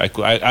changed.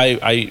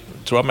 I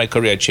throughout my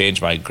career, I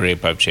changed my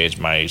grip. I've changed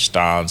my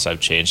stance. I've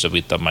changed the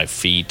width of my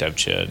feet. I've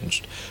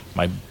changed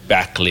my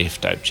back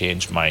lift. I've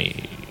changed my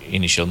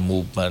initial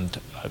movement.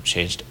 I've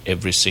changed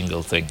every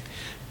single thing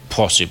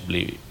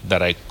possibly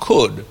that I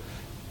could.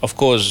 Of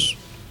course,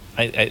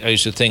 I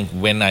used to think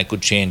when I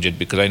could change it,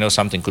 because I know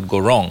something could go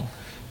wrong.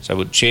 So I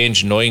would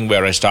change knowing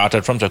where I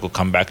started from, so I could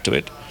come back to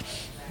it.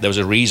 There was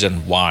a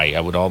reason why. I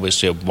would always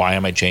say, why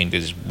am I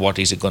changing this? What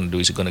is it going to do?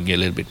 Is it going to get a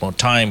little bit more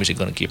time? Is it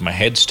going to keep my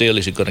head still?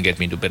 Is it going to get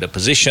me into better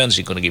positions? Is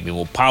it going to give me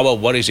more power?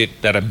 What is it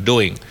that I'm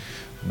doing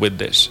with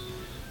this?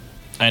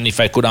 And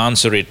if I could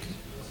answer it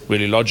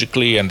really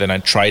logically, and then I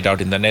try it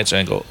out in the nets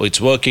and I go, oh, it's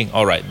working,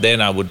 all right,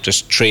 then I would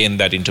just train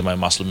that into my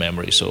muscle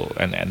memory. So,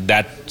 and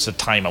that's the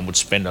time I would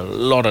spend a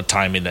lot of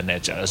time in the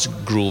nets, just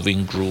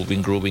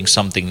grooving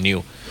something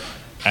new.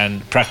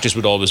 And practice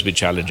would always be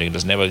challenging. It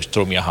does never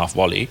throw me a half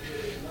volley,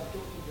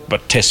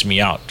 but test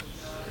me out.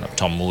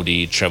 Tom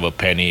Moody, Trevor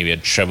Penny, we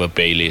had Trevor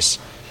Bayliss,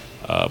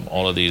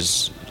 all of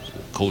these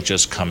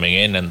coaches coming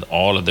in, and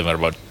all of them are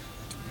about,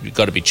 you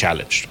got to be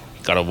challenged.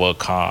 You got to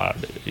work hard.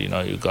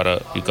 You got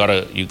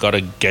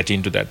to get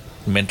into that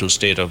mental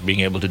state of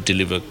being able to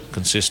deliver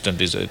consistent.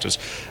 It was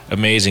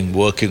amazing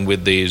working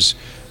with these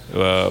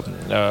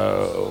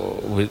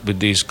with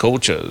these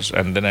coaches.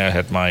 And then I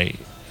had my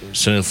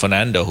Sunil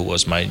Fernando, who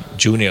was my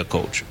junior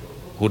coach,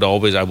 who'd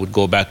always I would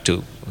go back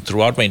to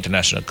throughout my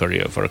international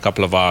career for a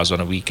couple of hours on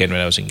a weekend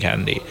when I was in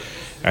Kandy,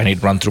 and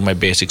he'd run through my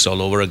basics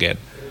all over again.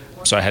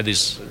 So I had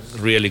this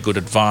really good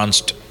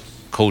advanced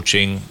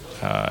coaching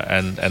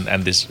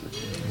and this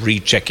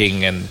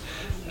rechecking and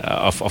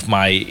of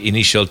my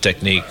initial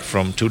technique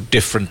from two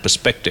different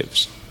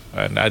perspectives,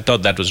 and I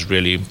thought that was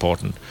really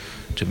important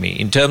to me.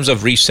 In terms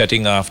of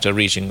resetting after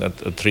reaching the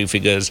three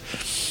figures,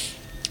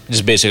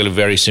 it's basically a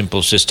very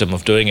simple system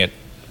of doing it.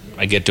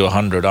 I get to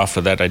 100.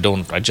 After that,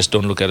 I just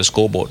don't look at a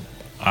scoreboard.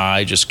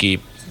 I just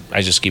keep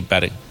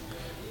batting,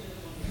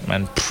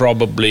 and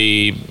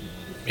probably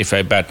if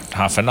I bat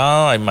half an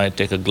hour, I might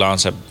take a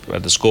glance at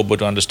the scoreboard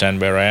to understand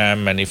where I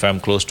am. And if I'm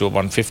close to a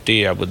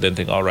 150, I would then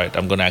think, all right,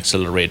 I'm going to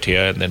accelerate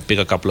here, and then pick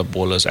a couple of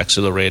bowlers,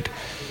 accelerate,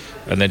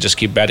 and then just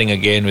keep batting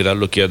again without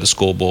looking at the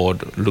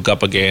scoreboard. Look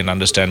up again,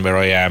 understand where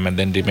I am, and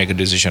then make a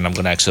decision. I'm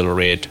going to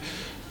accelerate,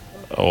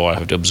 or I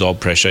have to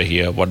absorb pressure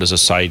here. What does the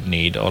side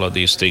need? All of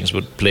these things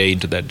would play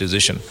into that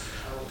decision.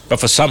 But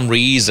for some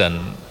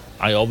reason,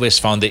 I always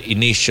found the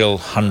initial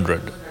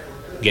 100,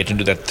 get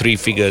into that three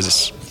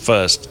figures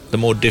first, the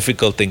more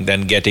difficult thing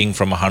than getting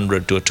from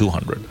 100 to a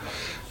 200.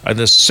 And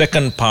the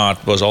second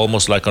part was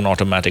almost like an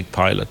automatic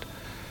pilot.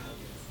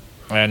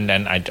 And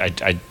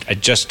I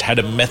just had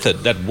a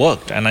method that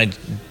worked, and I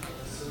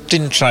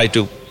didn't try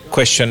to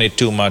question it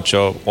too much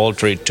or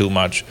alter it too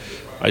much.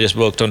 I just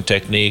worked on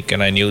technique,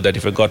 and I knew that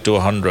if I got to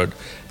 100,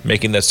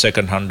 making that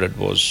second 100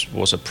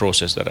 was a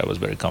process that I was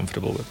very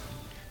comfortable with.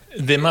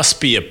 There must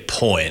be a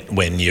point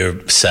when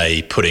you're,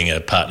 say, putting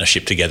a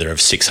partnership together of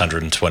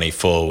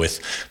 624 with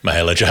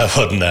Mahela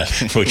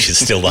Jayawardene, which is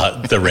still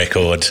the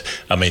record.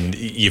 I mean,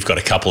 you've got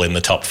a couple in the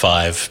top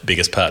 5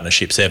 biggest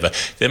partnerships ever.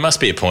 There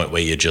must be a point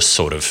where you're just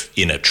sort of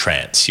in a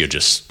trance.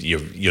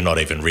 You're not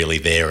even really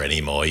there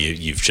anymore.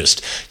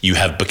 You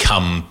have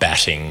become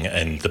batting,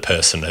 and the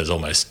person has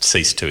almost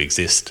ceased to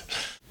exist.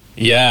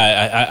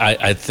 Yeah,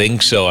 I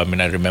think so. I mean,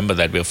 I remember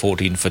that we were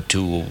 14 for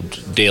 2.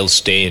 Dale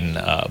Steyn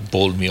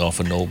bowled me off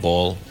a no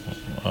ball,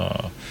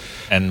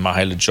 and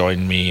Mahela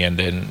joined me, and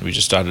then we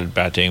just started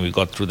batting. We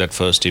got through that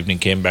first evening,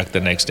 came back the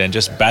next day and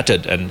just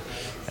batted. And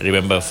I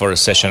remember for a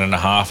session and a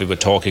half, we were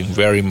talking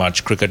very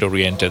much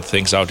cricket-oriented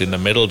things out in the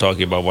middle,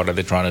 talking about what are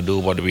they trying to do,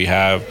 what do we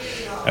have.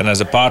 And as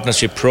the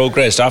partnership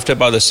progressed, after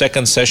about the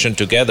second session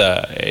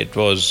together,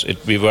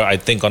 we were, I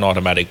think, on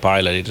automatic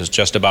pilot. It was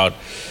just about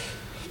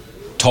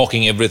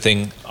talking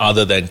everything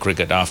other than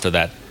cricket after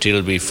that,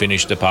 till we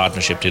finished the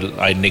partnership, till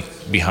I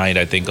nicked behind,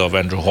 I think, of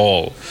Andrew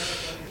Hall.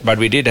 But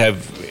we did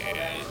have,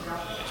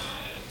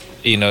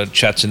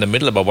 chats in the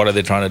middle about what are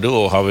they trying to do,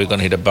 or how are we going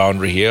to hit a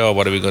boundary here, or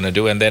what are we going to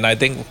do. And then I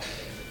think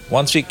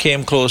once we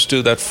came close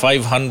to that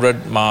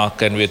 500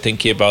 mark, and we were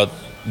thinking about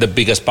the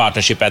biggest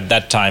partnership at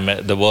that time,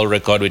 the world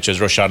record, which is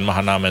Roshan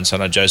Mahanam and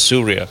Sanjay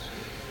Surya,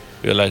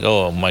 we were like,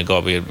 oh my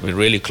God, we're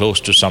really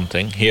close to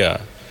something here.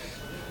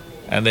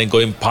 And then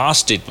going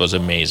past it was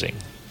amazing.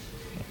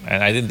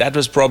 And I think that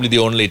was probably the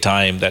only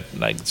time that,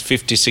 like,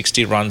 50,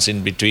 60 runs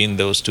in between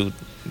those two,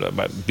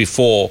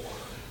 before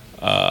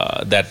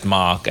that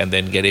mark, and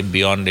then getting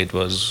beyond it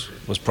was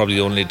probably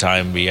the only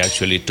time we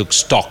actually took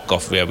stock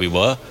of where we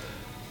were.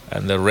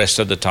 And the rest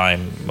of the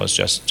time was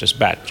just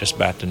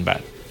bat and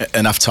bat.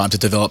 enough time to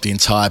develop the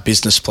entire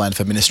business plan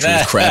for Ministry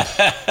of Crab.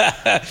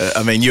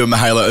 I mean, you and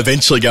Mihaela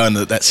eventually go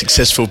into that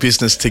successful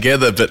business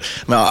together, but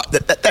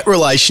that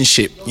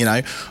relationship, you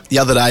know, the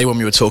other day when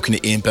we were talking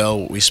to Ian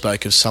Bell, we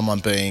spoke of someone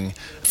being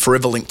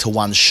forever linked to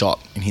one shot,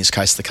 in his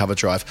case the cover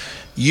drive.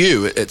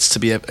 It's to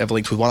be ever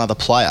linked with one other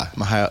player,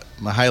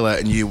 Mihaela,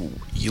 and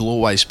you'll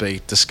always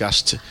be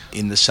discussed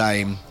in the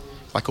same,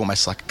 like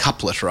almost like a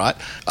couplet, right?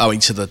 Owing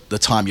to the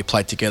time you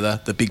played together,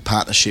 the big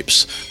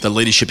partnerships, the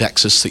leadership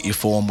axis that you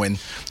form when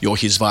you're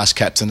his vice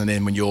captain and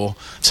then when you're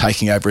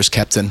taking over as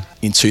captain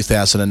in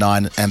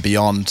 2009 and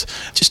beyond.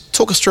 Just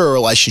talk us through a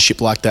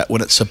relationship like that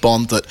when it's a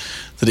bond that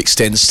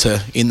extends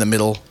to in the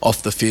middle,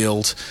 off the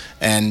field,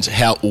 and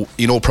how,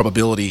 in all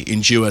probability,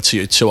 endure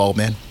to two old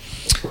men.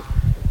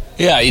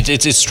 Yeah,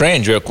 it's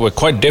strange. We're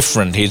quite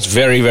different. He's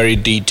very, very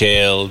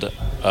detailed.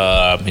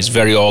 He's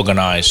very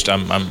organised.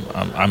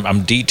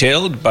 I'm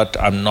detailed, but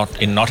I'm not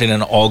in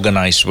an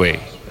organised way.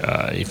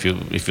 If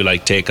you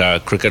like take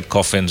cricket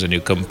coffins and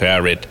you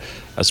compare it,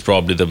 that's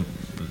probably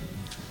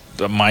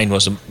the mine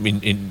was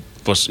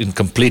in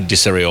complete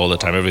disarray all the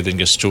time. Everything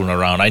just strewn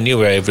around. I knew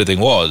where everything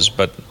was,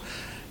 but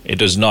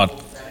it was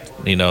not.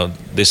 You know,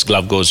 this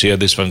glove goes here,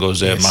 this one goes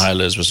there. Yes.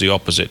 Mihaela's was the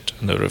opposite.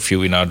 And there were a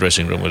few in our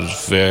dressing room. It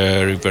was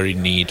very, very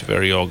neat,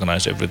 very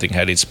organised. Everything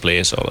had its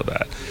place, all of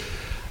that.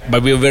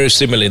 But we were very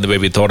similar in the way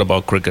we thought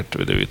about cricket.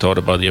 We thought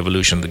about the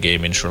evolution of the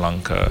game in Sri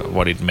Lanka,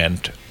 what it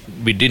meant.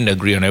 We didn't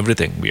agree on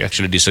everything. We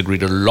actually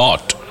disagreed a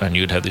lot, and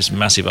you'd have these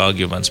massive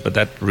arguments. But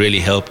that really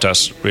helped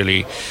us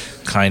really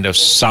kind of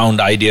sound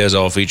ideas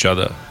off each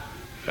other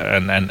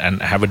and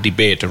have a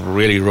debate, a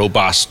really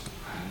robust,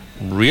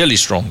 really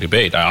strong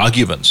debate,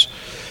 arguments.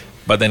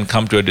 But then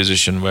come to a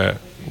decision where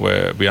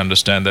we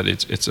understand that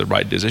it's the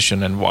right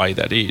decision and why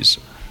that is.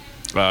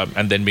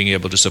 And then being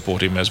able to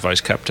support him as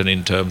vice captain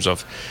in terms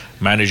of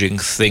managing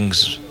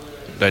things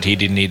that he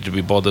didn't need to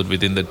be bothered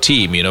with in the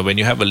team. You know, when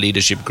you have a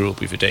leadership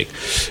group, if you take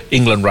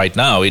England right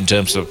now in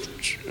terms of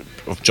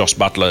Josh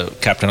Butler,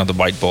 captain of the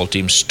white ball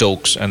team,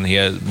 Stokes, and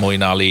here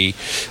Moeen Ali,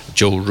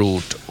 Joe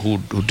Root, who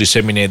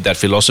disseminate that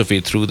philosophy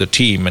through the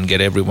team and get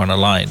everyone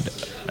aligned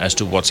as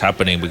to what's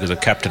happening, because a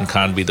captain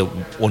can't be the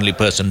only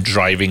person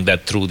driving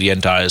that through the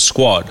entire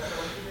squad.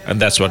 And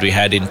that's what we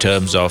had in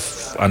terms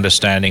of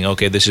understanding,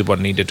 okay, this is what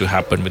needed to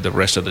happen with the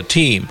rest of the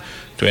team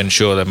to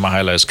ensure that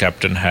Mihaela as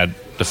captain had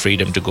the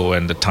freedom to go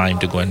and the time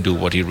to go and do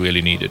what he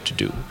really needed to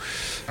do.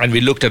 And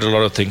we looked at a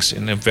lot of things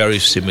in a very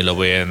similar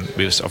way, and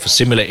we were of a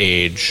similar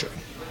age.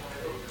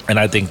 And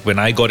I think when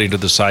I got into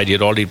the side, he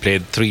had already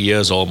played 3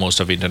 years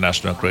almost of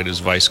international cricket as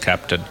vice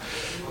captain.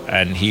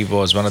 And he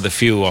was one of the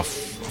few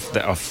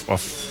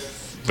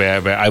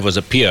where I was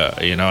a peer.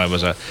 You know, I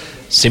was a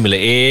similar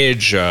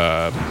age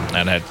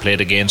and had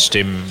played against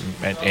him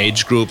at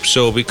age group.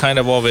 So we kind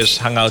of always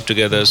hung out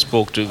together,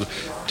 spoke to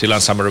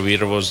Tilan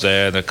Samaravira was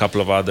there and a couple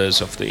of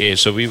others of the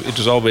age. So it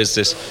was always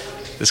this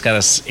kind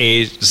of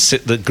age,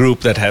 the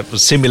group that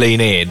was similar in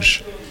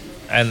age.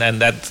 And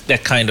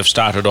that kind of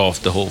started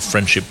off the whole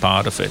friendship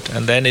part of it.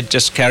 And then it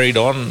just carried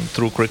on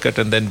through cricket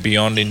and then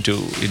beyond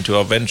into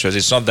our ventures.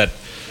 It's not that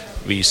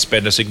we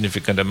spend a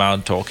significant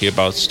amount talking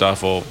about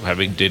stuff or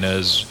having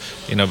dinners,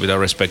 you know, with our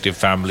respective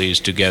families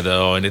together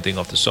or anything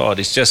of the sort.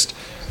 It's just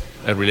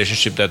a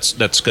relationship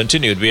that's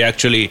continued. We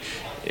actually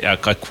are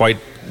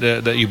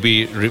you'd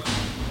be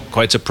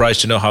quite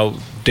surprised to know how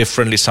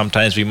differently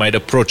sometimes we might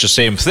approach the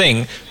same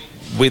thing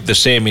with the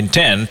same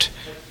intent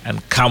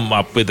and come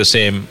up with the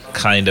same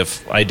kind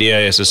of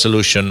idea as a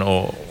solution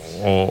or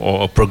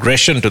a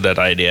progression to that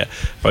idea,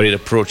 but we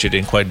approach it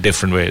in quite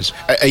different ways.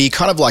 Are you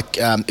kind of like,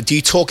 do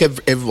you talk are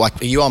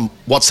you on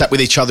WhatsApp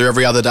with each other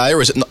every other day,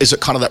 or is it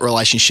kind of that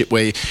relationship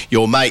where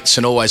you're mates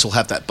and always will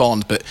have that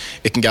bond, but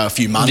it can go a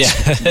few months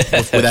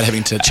without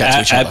having to chat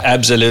to each other?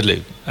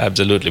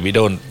 Absolutely. We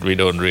don't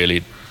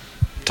really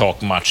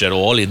talk much at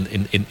all in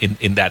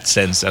that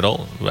sense at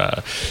all.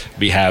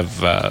 We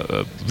have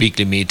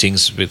weekly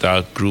meetings with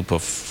our group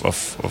of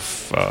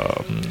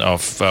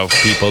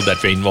people that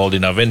we're involved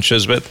in our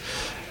ventures with.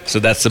 So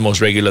that's the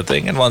most regular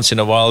thing. And once in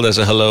a while, there's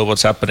a hello,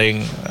 what's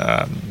happening,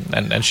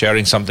 and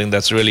sharing something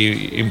that's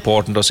really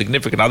important or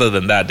significant. Other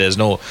than that, there's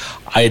no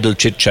idle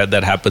chit-chat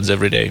that happens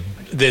every day.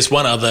 There's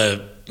one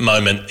other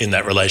moment in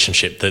that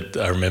relationship that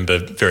I remember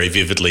very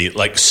vividly.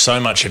 Like, so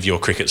much of your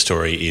cricket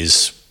story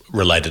is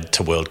related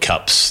to World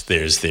Cups.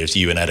 There's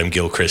you and Adam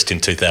Gilchrist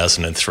in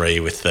 2003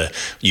 with the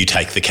you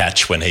take the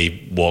catch when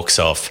he walks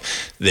off.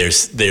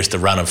 There's the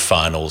run of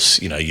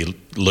finals. You know, you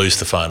lose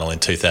the final in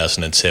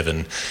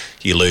 2007.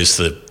 You lose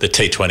the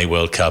T20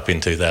 World Cup in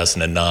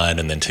 2009,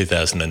 and then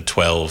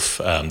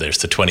 2012 there's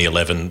the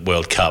 2011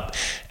 World Cup,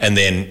 and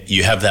then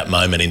you have that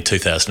moment in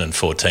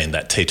 2014,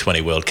 that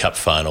T20 World Cup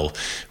final,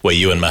 where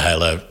you and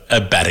Mihaela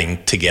are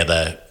batting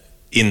together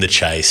in the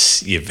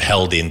chase. You've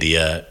held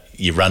India.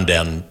 You run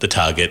down the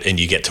target and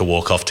you get to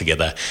walk off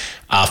together.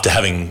 After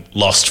having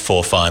lost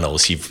 4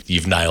 finals,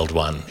 you've nailed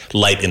one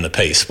late in the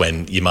piece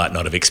when you might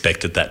not have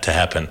expected that to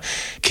happen.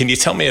 Can you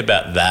tell me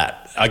about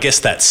that? I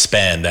guess that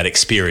span, that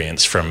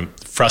experience from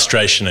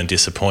frustration and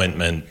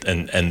disappointment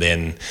and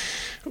then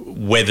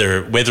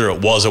whether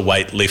it was a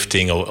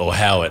weightlifting or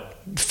how it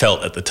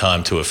felt at the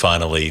time to have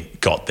finally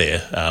got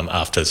there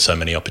after so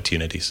many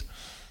opportunities.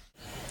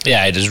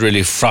 Yeah, it is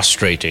really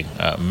frustrating,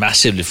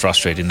 massively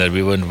frustrating that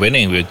we weren't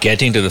winning. We were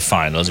getting to the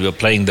finals. We were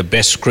playing the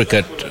best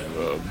cricket,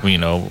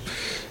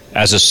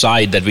 as a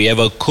side that we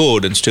ever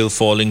could, and still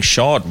falling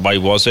short. Why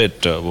was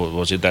it?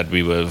 Was it that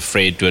we were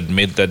afraid to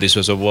admit that this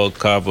was a World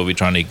Cup? Were we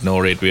trying to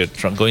ignore it? We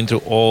were going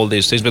through all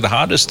these things. But the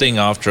hardest thing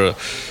after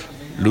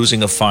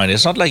losing a final,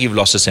 it's not like you've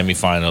lost a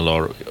semi-final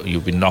or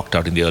you've been knocked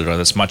out in the early round.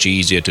 That's much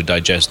easier to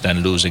digest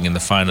than losing in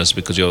the finals,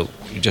 because you're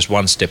just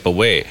one step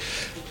away.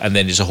 And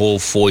then it's a whole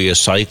 4-year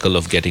cycle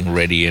of getting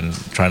ready and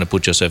trying to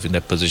put yourself in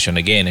that position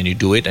again. And you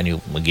do it, and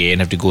you again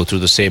have to go through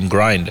the same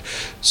grind.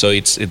 So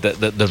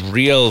the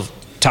real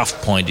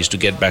tough point is to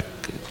get back,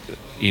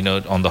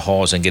 on the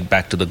horse and get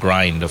back to the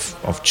grind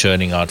of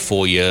churning out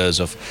 4 years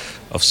of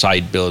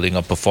side building,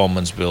 of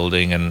performance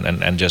building,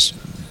 and just,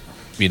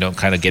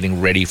 kind of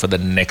getting ready for the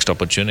next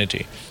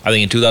opportunity. I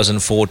think in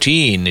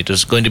 2014, it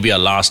was going to be our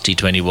last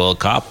T20 World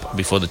Cup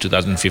before the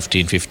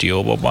 2015 50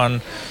 over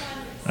one.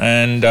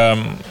 And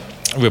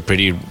we're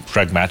pretty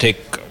pragmatic.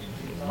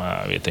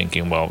 We're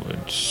thinking, well,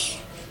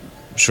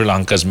 Sri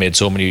Lanka's made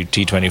so many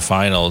T20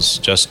 finals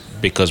just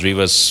because we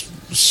were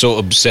so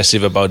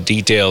obsessive about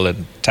detail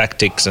and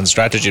tactics and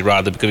strategy,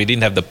 rather because we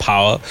didn't have the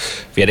power.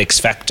 We had X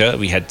factor,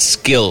 we had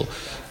skill,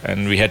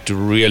 and we had to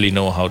really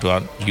know how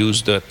to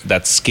use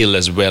that skill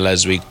as well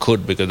as we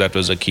could, because that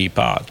was a key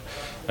part.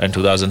 In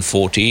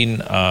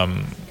 2014,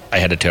 I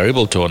had a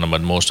terrible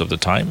tournament most of the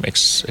time,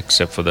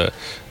 except for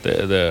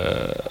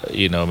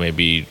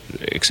maybe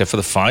except for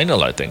the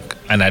final, I think.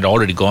 And I'd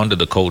already gone to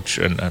the coach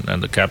and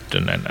the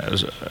captain, and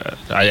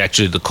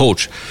the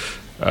coach,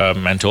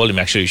 and told him,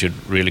 actually, you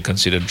should really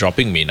consider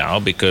dropping me now,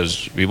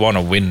 because we want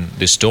to win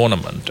this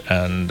tournament,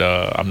 and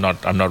I'm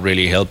not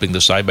really helping the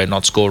side by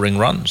not scoring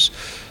runs.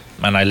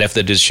 And I left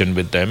the decision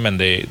with them, and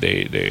they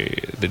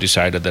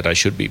decided that I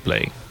should be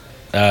playing.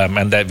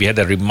 And that we had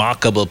a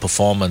remarkable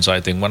performance.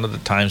 I think one of the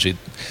times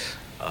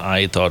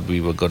I thought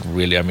we were good,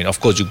 really. I mean, of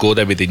course, you go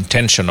there with the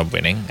intention of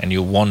winning and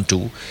you want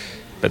to,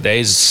 but there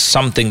is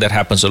something that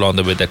happens along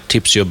the way that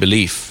tips your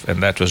belief,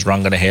 and that was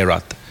Rangana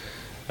Herath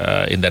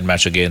in that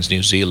match against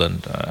New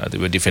Zealand. They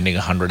were defending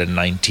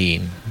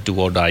 119,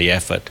 do-or-die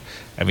effort,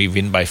 and we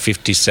win by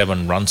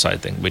 57 runs, I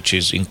think, which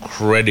is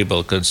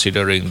incredible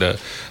considering the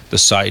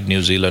side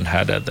New Zealand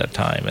had at that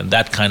time. And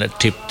that kind of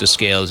tipped the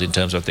scales in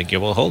terms of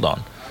thinking, well, hold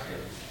on.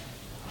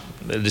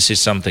 This is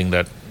something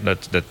that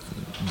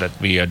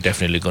we are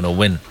definitely going to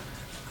win.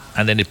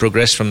 And then it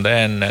progressed from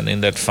there, and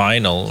in that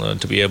final,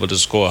 to be able to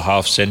score a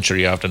half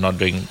century after not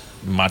doing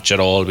much at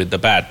all with the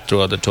bat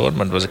throughout the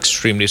tournament was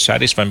extremely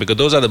satisfying, because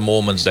those are the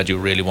moments that you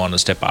really want to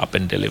step up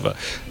and deliver,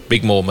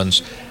 big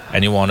moments,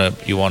 and you want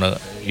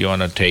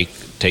to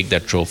take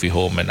that trophy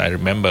home. And I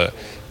remember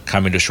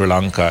coming to Sri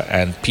Lanka,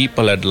 and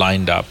people had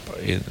lined up,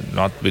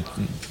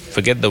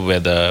 forget the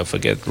weather,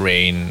 forget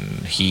rain,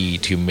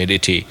 heat,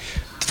 humidity,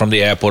 from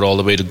the airport all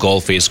the way to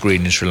golf face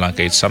green in Sri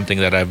Lanka. It's something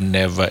that I've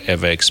never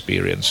ever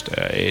experienced.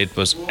 It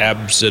was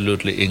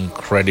absolutely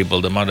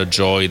incredible, the amount of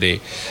joy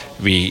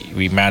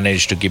we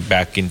managed to give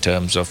back in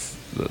terms of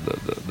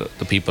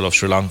the people of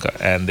Sri Lanka.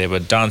 And they were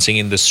dancing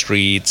in the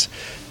streets.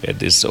 We had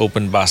this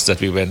open bus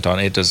that we went on.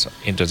 It was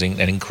an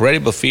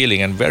incredible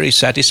feeling and very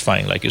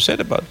satisfying, like you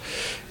said, about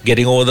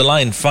getting over the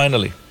line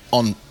finally.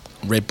 On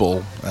red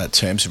ball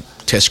terms of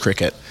Test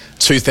cricket,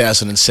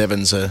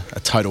 2007's a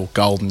total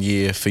golden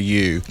year for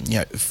you.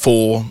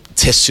 4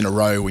 tests in a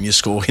row when you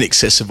score in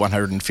excess of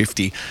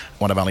 150.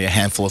 One of only a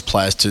handful of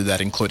players to do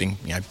that, including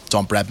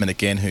Don Bradman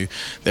again, who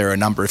there are a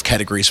number of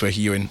categories where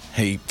you and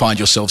he find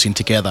yourselves in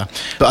together.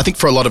 But I think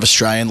for a lot of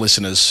Australian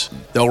listeners,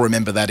 they'll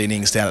remember that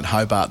innings down at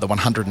Hobart, the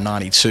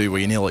 192,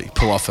 where you nearly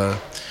pull off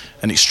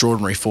an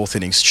extraordinary 4th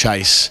innings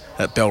chase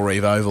at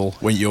Bellerive Oval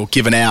when you're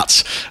given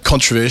out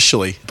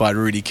controversially by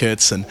Rudy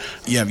Kurtz, and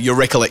your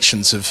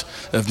recollections of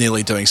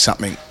nearly doing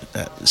something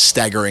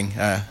staggering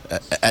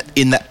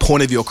in that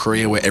point of your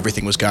career where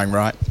everything was going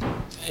right.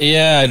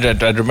 Yeah,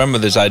 I remember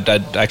this. I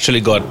actually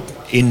got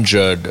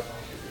injured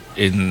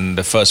in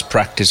the first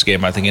practice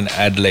game, I think in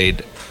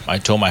Adelaide. I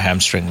tore my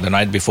hamstring the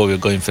night before we were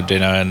going for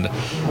dinner, and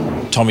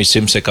Tommy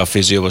Simsek, our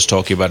physio, was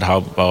talking about how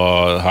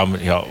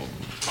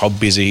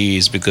busy he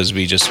is, because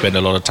we just spend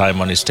a lot of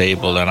time on his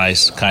table. And I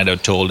kind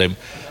of told him,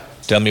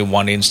 tell me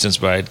one instance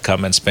where I'd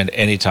come and spend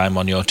any time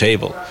on your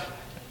table.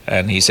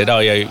 And he said, oh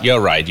yeah, you're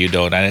right, you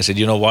don't. And I said,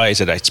 you know why? He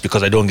said, it's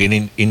because I don't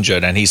get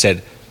injured. And he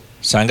said,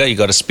 Sanga, you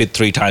got to spit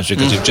 3 times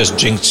because you've just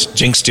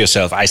jinxed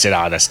yourself. I said,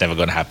 that's never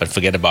going to happen,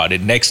 forget about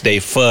it. Next day,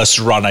 first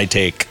run I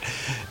take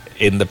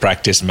in the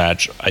practice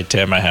match, I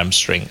tear my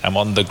hamstring. I'm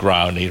on the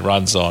ground, he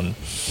runs on.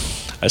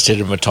 I said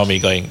to him, Tommy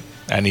going,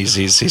 and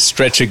he's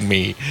stretching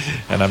me,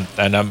 and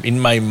I'm in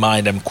my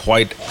mind, I'm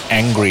quite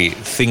angry,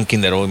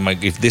 thinking that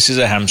if this is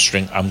a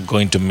hamstring, I'm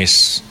going to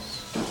miss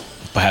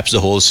perhaps the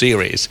whole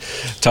series.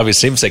 Tommy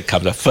Simsek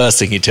comes, the first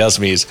thing he tells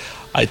me is,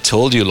 I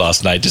told you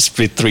last night to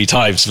split 3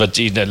 times, but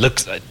look,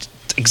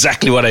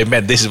 exactly what I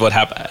meant. This is what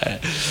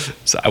happened.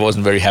 So I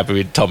wasn't very happy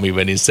with Tommy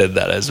when he said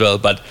that as well.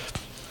 But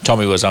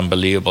Tommy was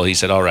unbelievable. He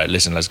said, all right,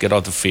 listen, let's get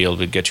off the field.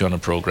 We'll get you on a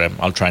program.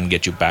 I'll try and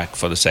get you back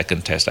for the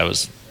second test. I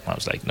was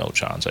like, no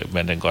chance. I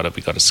went and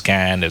we got a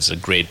scan. It's a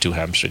grade 2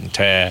 hamstring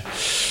tear.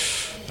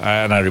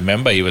 And I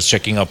remember he was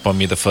checking up on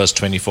me the first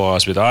 24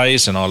 hours with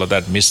ice and all of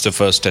that. Missed the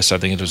first test. I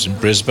think it was in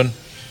Brisbane.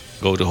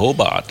 Go to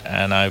Hobart.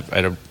 And I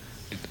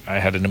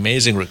had an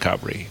amazing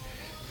recovery.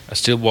 I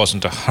still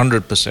wasn't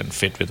 100%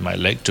 fit with my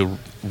leg to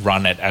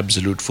run at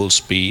absolute full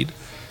speed.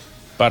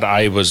 But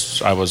I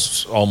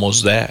was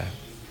almost there.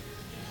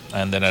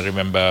 And then I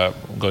remember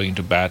going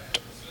to bat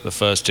the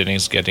first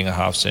innings, getting a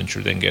half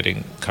century,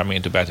 then coming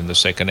into bat in the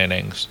second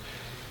innings.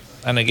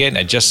 And again,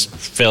 I just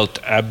felt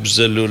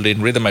absolutely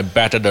in rhythm. I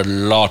batted a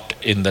lot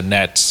in the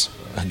nets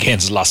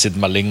against Lasith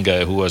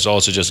Malinga, who was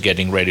also just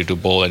getting ready to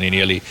bowl, and he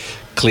nearly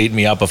cleaned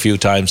me up a few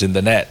times in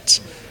the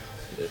nets.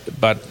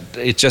 But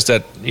it's just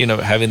that,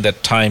 having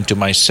that time to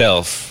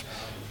myself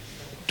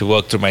to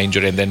work through my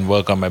injury and then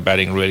work on my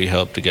batting really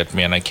helped to get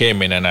me. And I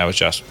came in and I was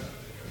just,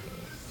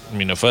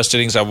 first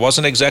innings I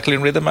wasn't exactly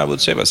in rhythm, I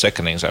would say, but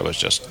second innings I was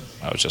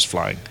just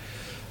flying.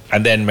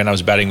 And then when I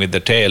was batting with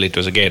the tail, it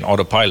was again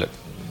autopilot.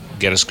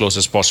 Get as close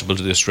as possible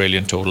to the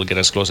Australian total, get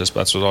as close as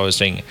possible. That's what I was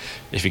saying.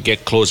 If you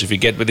get close, if you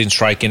get within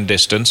striking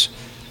distance,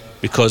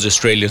 because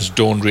Australians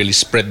don't really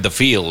spread the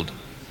field,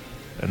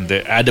 and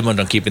they're adamant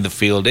on keeping the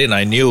field in,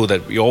 I knew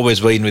that you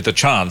always were in with a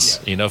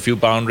chance, a few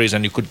boundaries,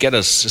 and you could get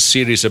a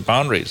series of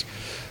boundaries.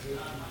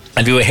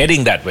 And we were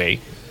heading that way,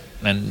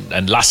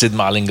 and Lasith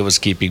Malinga was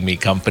keeping me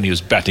company. He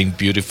was batting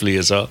beautifully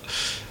as well.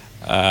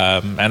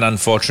 And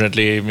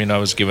unfortunately, I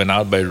was given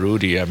out by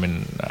Rudy.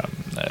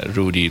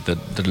 Rudy,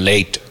 the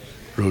late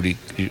Rudy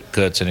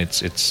Kurtz, and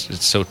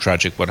it's so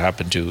tragic what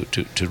happened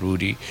to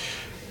Rudy.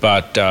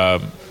 But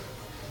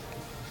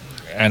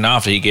and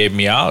after he gave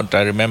me out,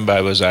 I remember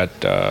I was at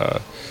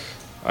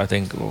I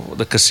think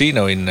the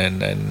casino in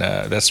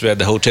that's where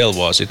the hotel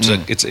was.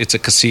 It's a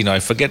casino. I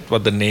forget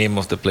what the name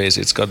of the place.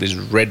 It's got these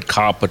red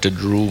carpeted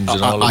rooms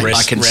and all.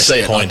 I can see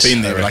it. I've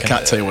been there, but I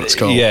can't tell you what it's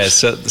called. Yeah.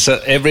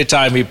 So every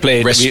time we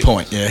played West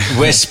Point. Yeah.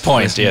 West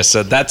Point. Yes.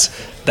 So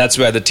that's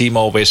where the team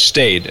always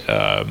stayed.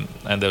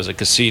 And there was a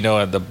casino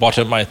at the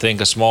bottom, I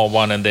think, a small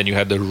one, and then you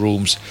had the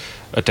rooms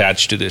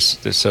attached to this.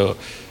 So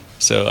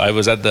I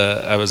was at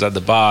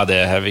the bar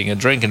there having a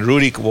drink, and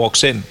Rudy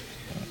walks in.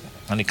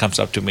 And he comes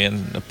up to me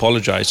and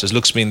apologizes,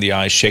 looks me in the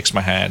eyes, shakes my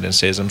hand and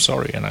says, I'm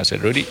sorry. And I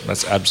said, Rudy,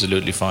 that's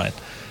absolutely fine.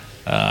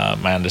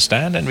 I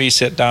understand. And we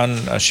sat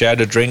down, shared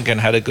a drink and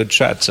had a good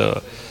chat.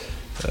 So,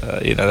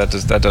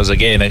 that was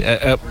again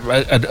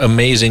an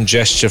amazing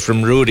gesture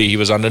from Rudy. He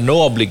was under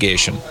no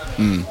obligation.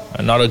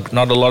 Not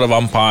a lot of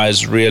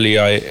umpires really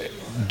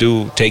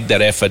do take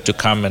that effort to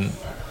come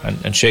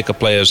and shake a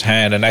player's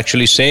hand and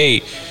actually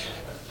say,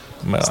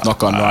 it's not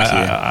gone right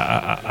here.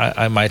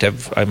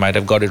 I might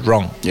have got it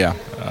wrong. Yeah.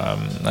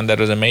 And that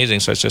was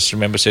amazing. So I just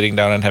remember sitting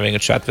down and having a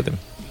chat with him.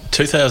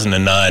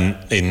 2009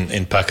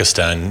 in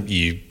Pakistan,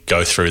 you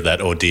go through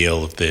that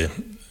ordeal of the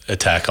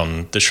attack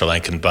on the Sri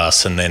Lankan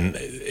bus, and then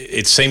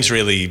it seems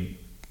really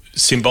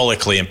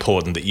symbolically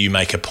important that you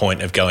make a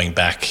point of going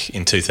back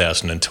in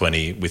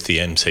 2020 with the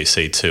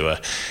MCC tour.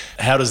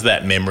 How does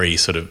that memory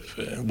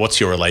what's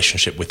your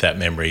relationship with that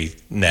memory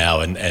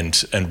now,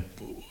 and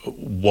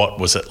what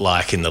was it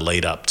like in the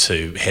lead up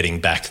to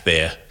heading back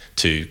there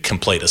to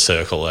complete a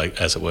circle,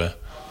 as it were?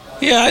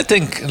 Yeah, I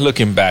think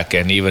looking back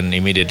and even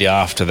immediately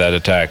after that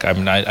attack,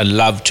 I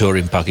love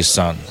touring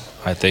Pakistan.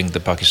 I think the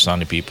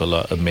Pakistani people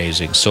are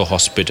amazing, so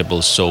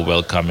hospitable, so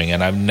welcoming,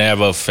 and I've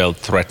never felt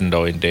threatened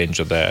or in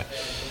danger there.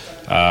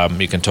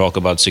 You can talk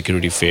about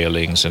security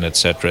failings and et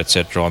cetera,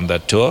 on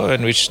that tour,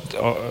 and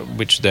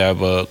which there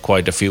were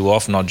quite a few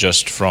of, not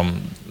just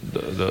from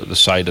the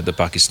side of the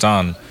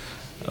Pakistan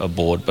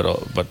board, but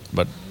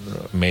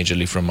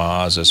majorly from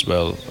ours as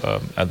well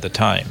at the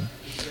time.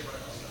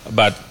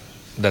 But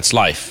that's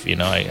life,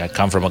 I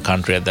come from a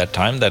country at that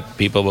time that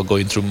people were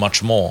going through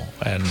much more,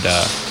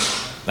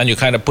 and you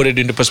kind of put it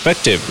into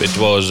perspective. It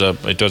was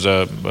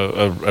a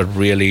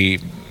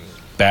really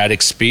bad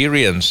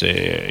experience.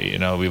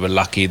 We were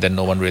lucky that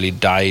no one really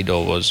died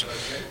or was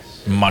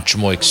much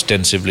more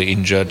extensively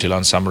injured.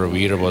 Tilan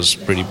Samaravira was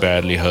pretty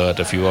badly hurt.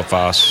 A few of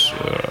us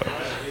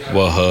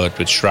were hurt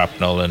with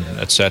shrapnel and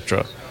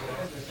etc.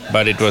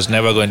 But it was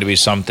never going to be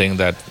something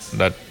that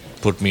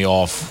put me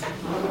off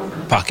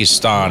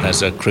Pakistan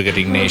as a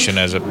cricketing nation,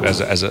 as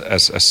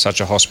such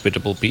a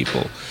hospitable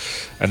people,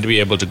 and to be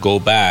able to go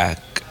back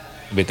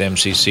with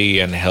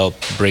MCC and help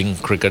bring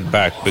cricket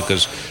back,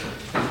 because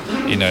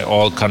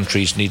all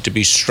countries need to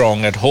be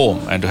strong at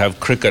home and to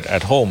have cricket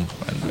at home,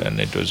 and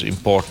it was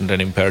important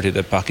and imperative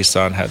that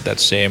Pakistan had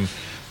that same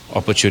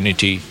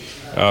opportunity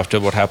after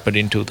what happened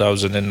in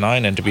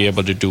 2009, and to be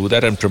able to do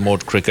that and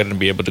promote cricket and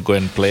be able to go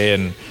and play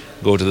and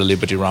go to the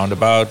Liberty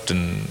Roundabout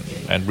and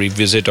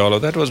revisit all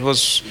of that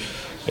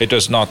it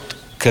was not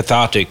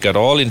cathartic at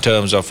all in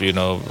terms of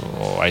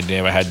I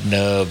never had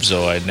nerves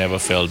or I never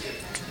felt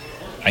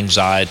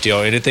anxiety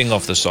or anything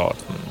of the sort.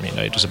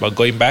 It was about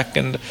going back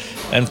and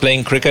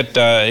playing cricket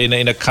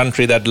in a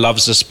country that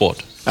loves the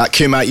sport.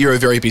 Kumar, you're a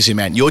very busy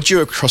man. You're due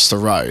across the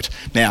road.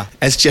 Now,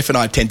 as Jeff and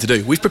I tend to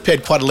do, we've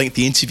prepared quite a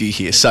lengthy interview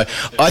here. So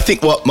I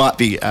think what might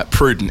be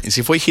prudent is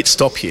if we hit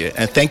stop here,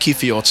 and thank you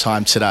for your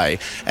time today,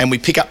 and we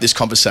pick up this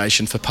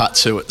conversation for part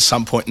 2 at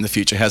some point in the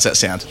future. How's that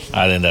sound?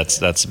 I think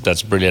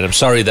that's brilliant. I'm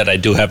sorry that I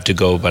do have to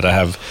go, but I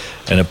have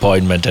an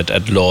appointment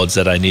at Lord's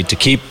that I need to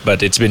keep.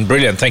 But it's been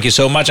brilliant. Thank you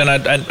so much,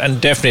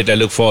 and definitely I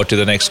look forward to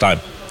the next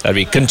time that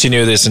we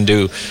continue this and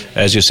do,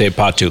 as you say,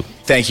 part 2.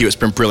 Thank you. It's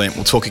been brilliant.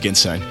 We'll talk again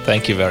soon.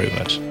 Thank you very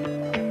much.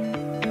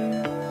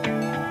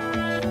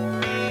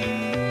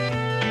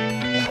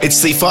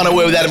 It's the final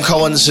word with Adam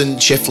Collins and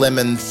Jeff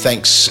Lemon.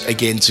 Thanks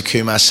again to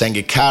Kumar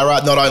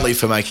Sangakkara, not only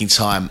for making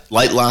time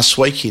late last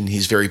week in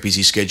his very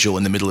busy schedule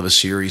in the middle of a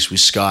series with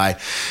Sky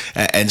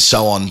and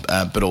so on,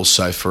 but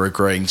also for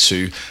agreeing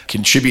to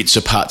contribute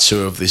to part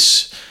 2 of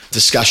this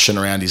discussion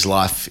around his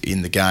life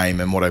in the game,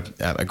 and what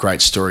a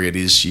great story it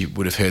is. You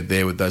would have heard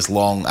there with those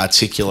long,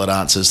 articulate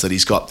answers that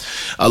he's got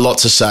a lot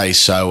to say.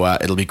 So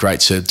it'll be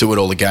great to do it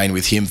all again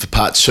with him for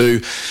part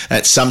 2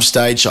 at some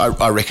stage.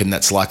 I reckon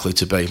that's likely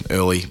to be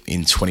early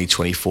in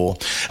 2024.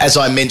 As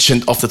I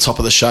mentioned off the top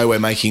of the show, we're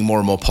making more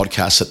and more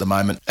podcasts at the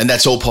moment, and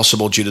that's all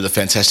possible due to the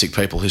fantastic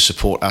people who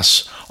support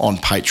us on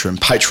Patreon.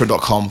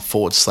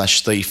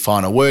 Patreon.com/The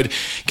Final Word.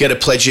 Get a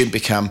pledge in,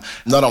 become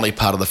not only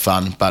part of the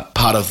fun, but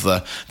part of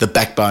the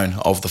backbone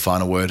of The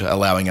Final Word,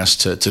 allowing us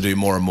to do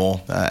more and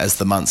more as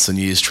the months and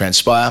years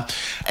transpire.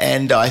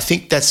 And I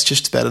think that's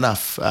just about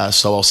enough.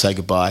 So I'll say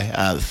goodbye.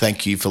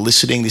 Thank you for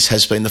listening. This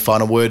has been The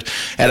Final Word.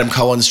 Adam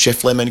Collins,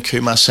 Jeff Lemon,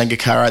 Kumar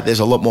Sangakkara. There's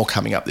a lot more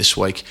coming up this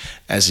week,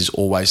 as is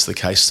always the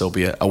case. There'll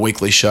be a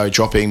weekly show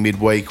dropping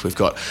midweek. We've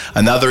got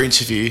another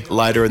interview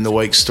later in the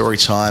week, story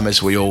time,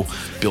 as we all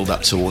build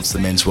up towards the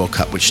Men's World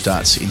Cup, which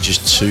starts in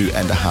just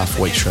 2.5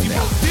 weeks from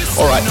now.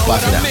 All right, bye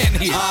for now.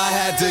 I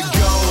had to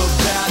go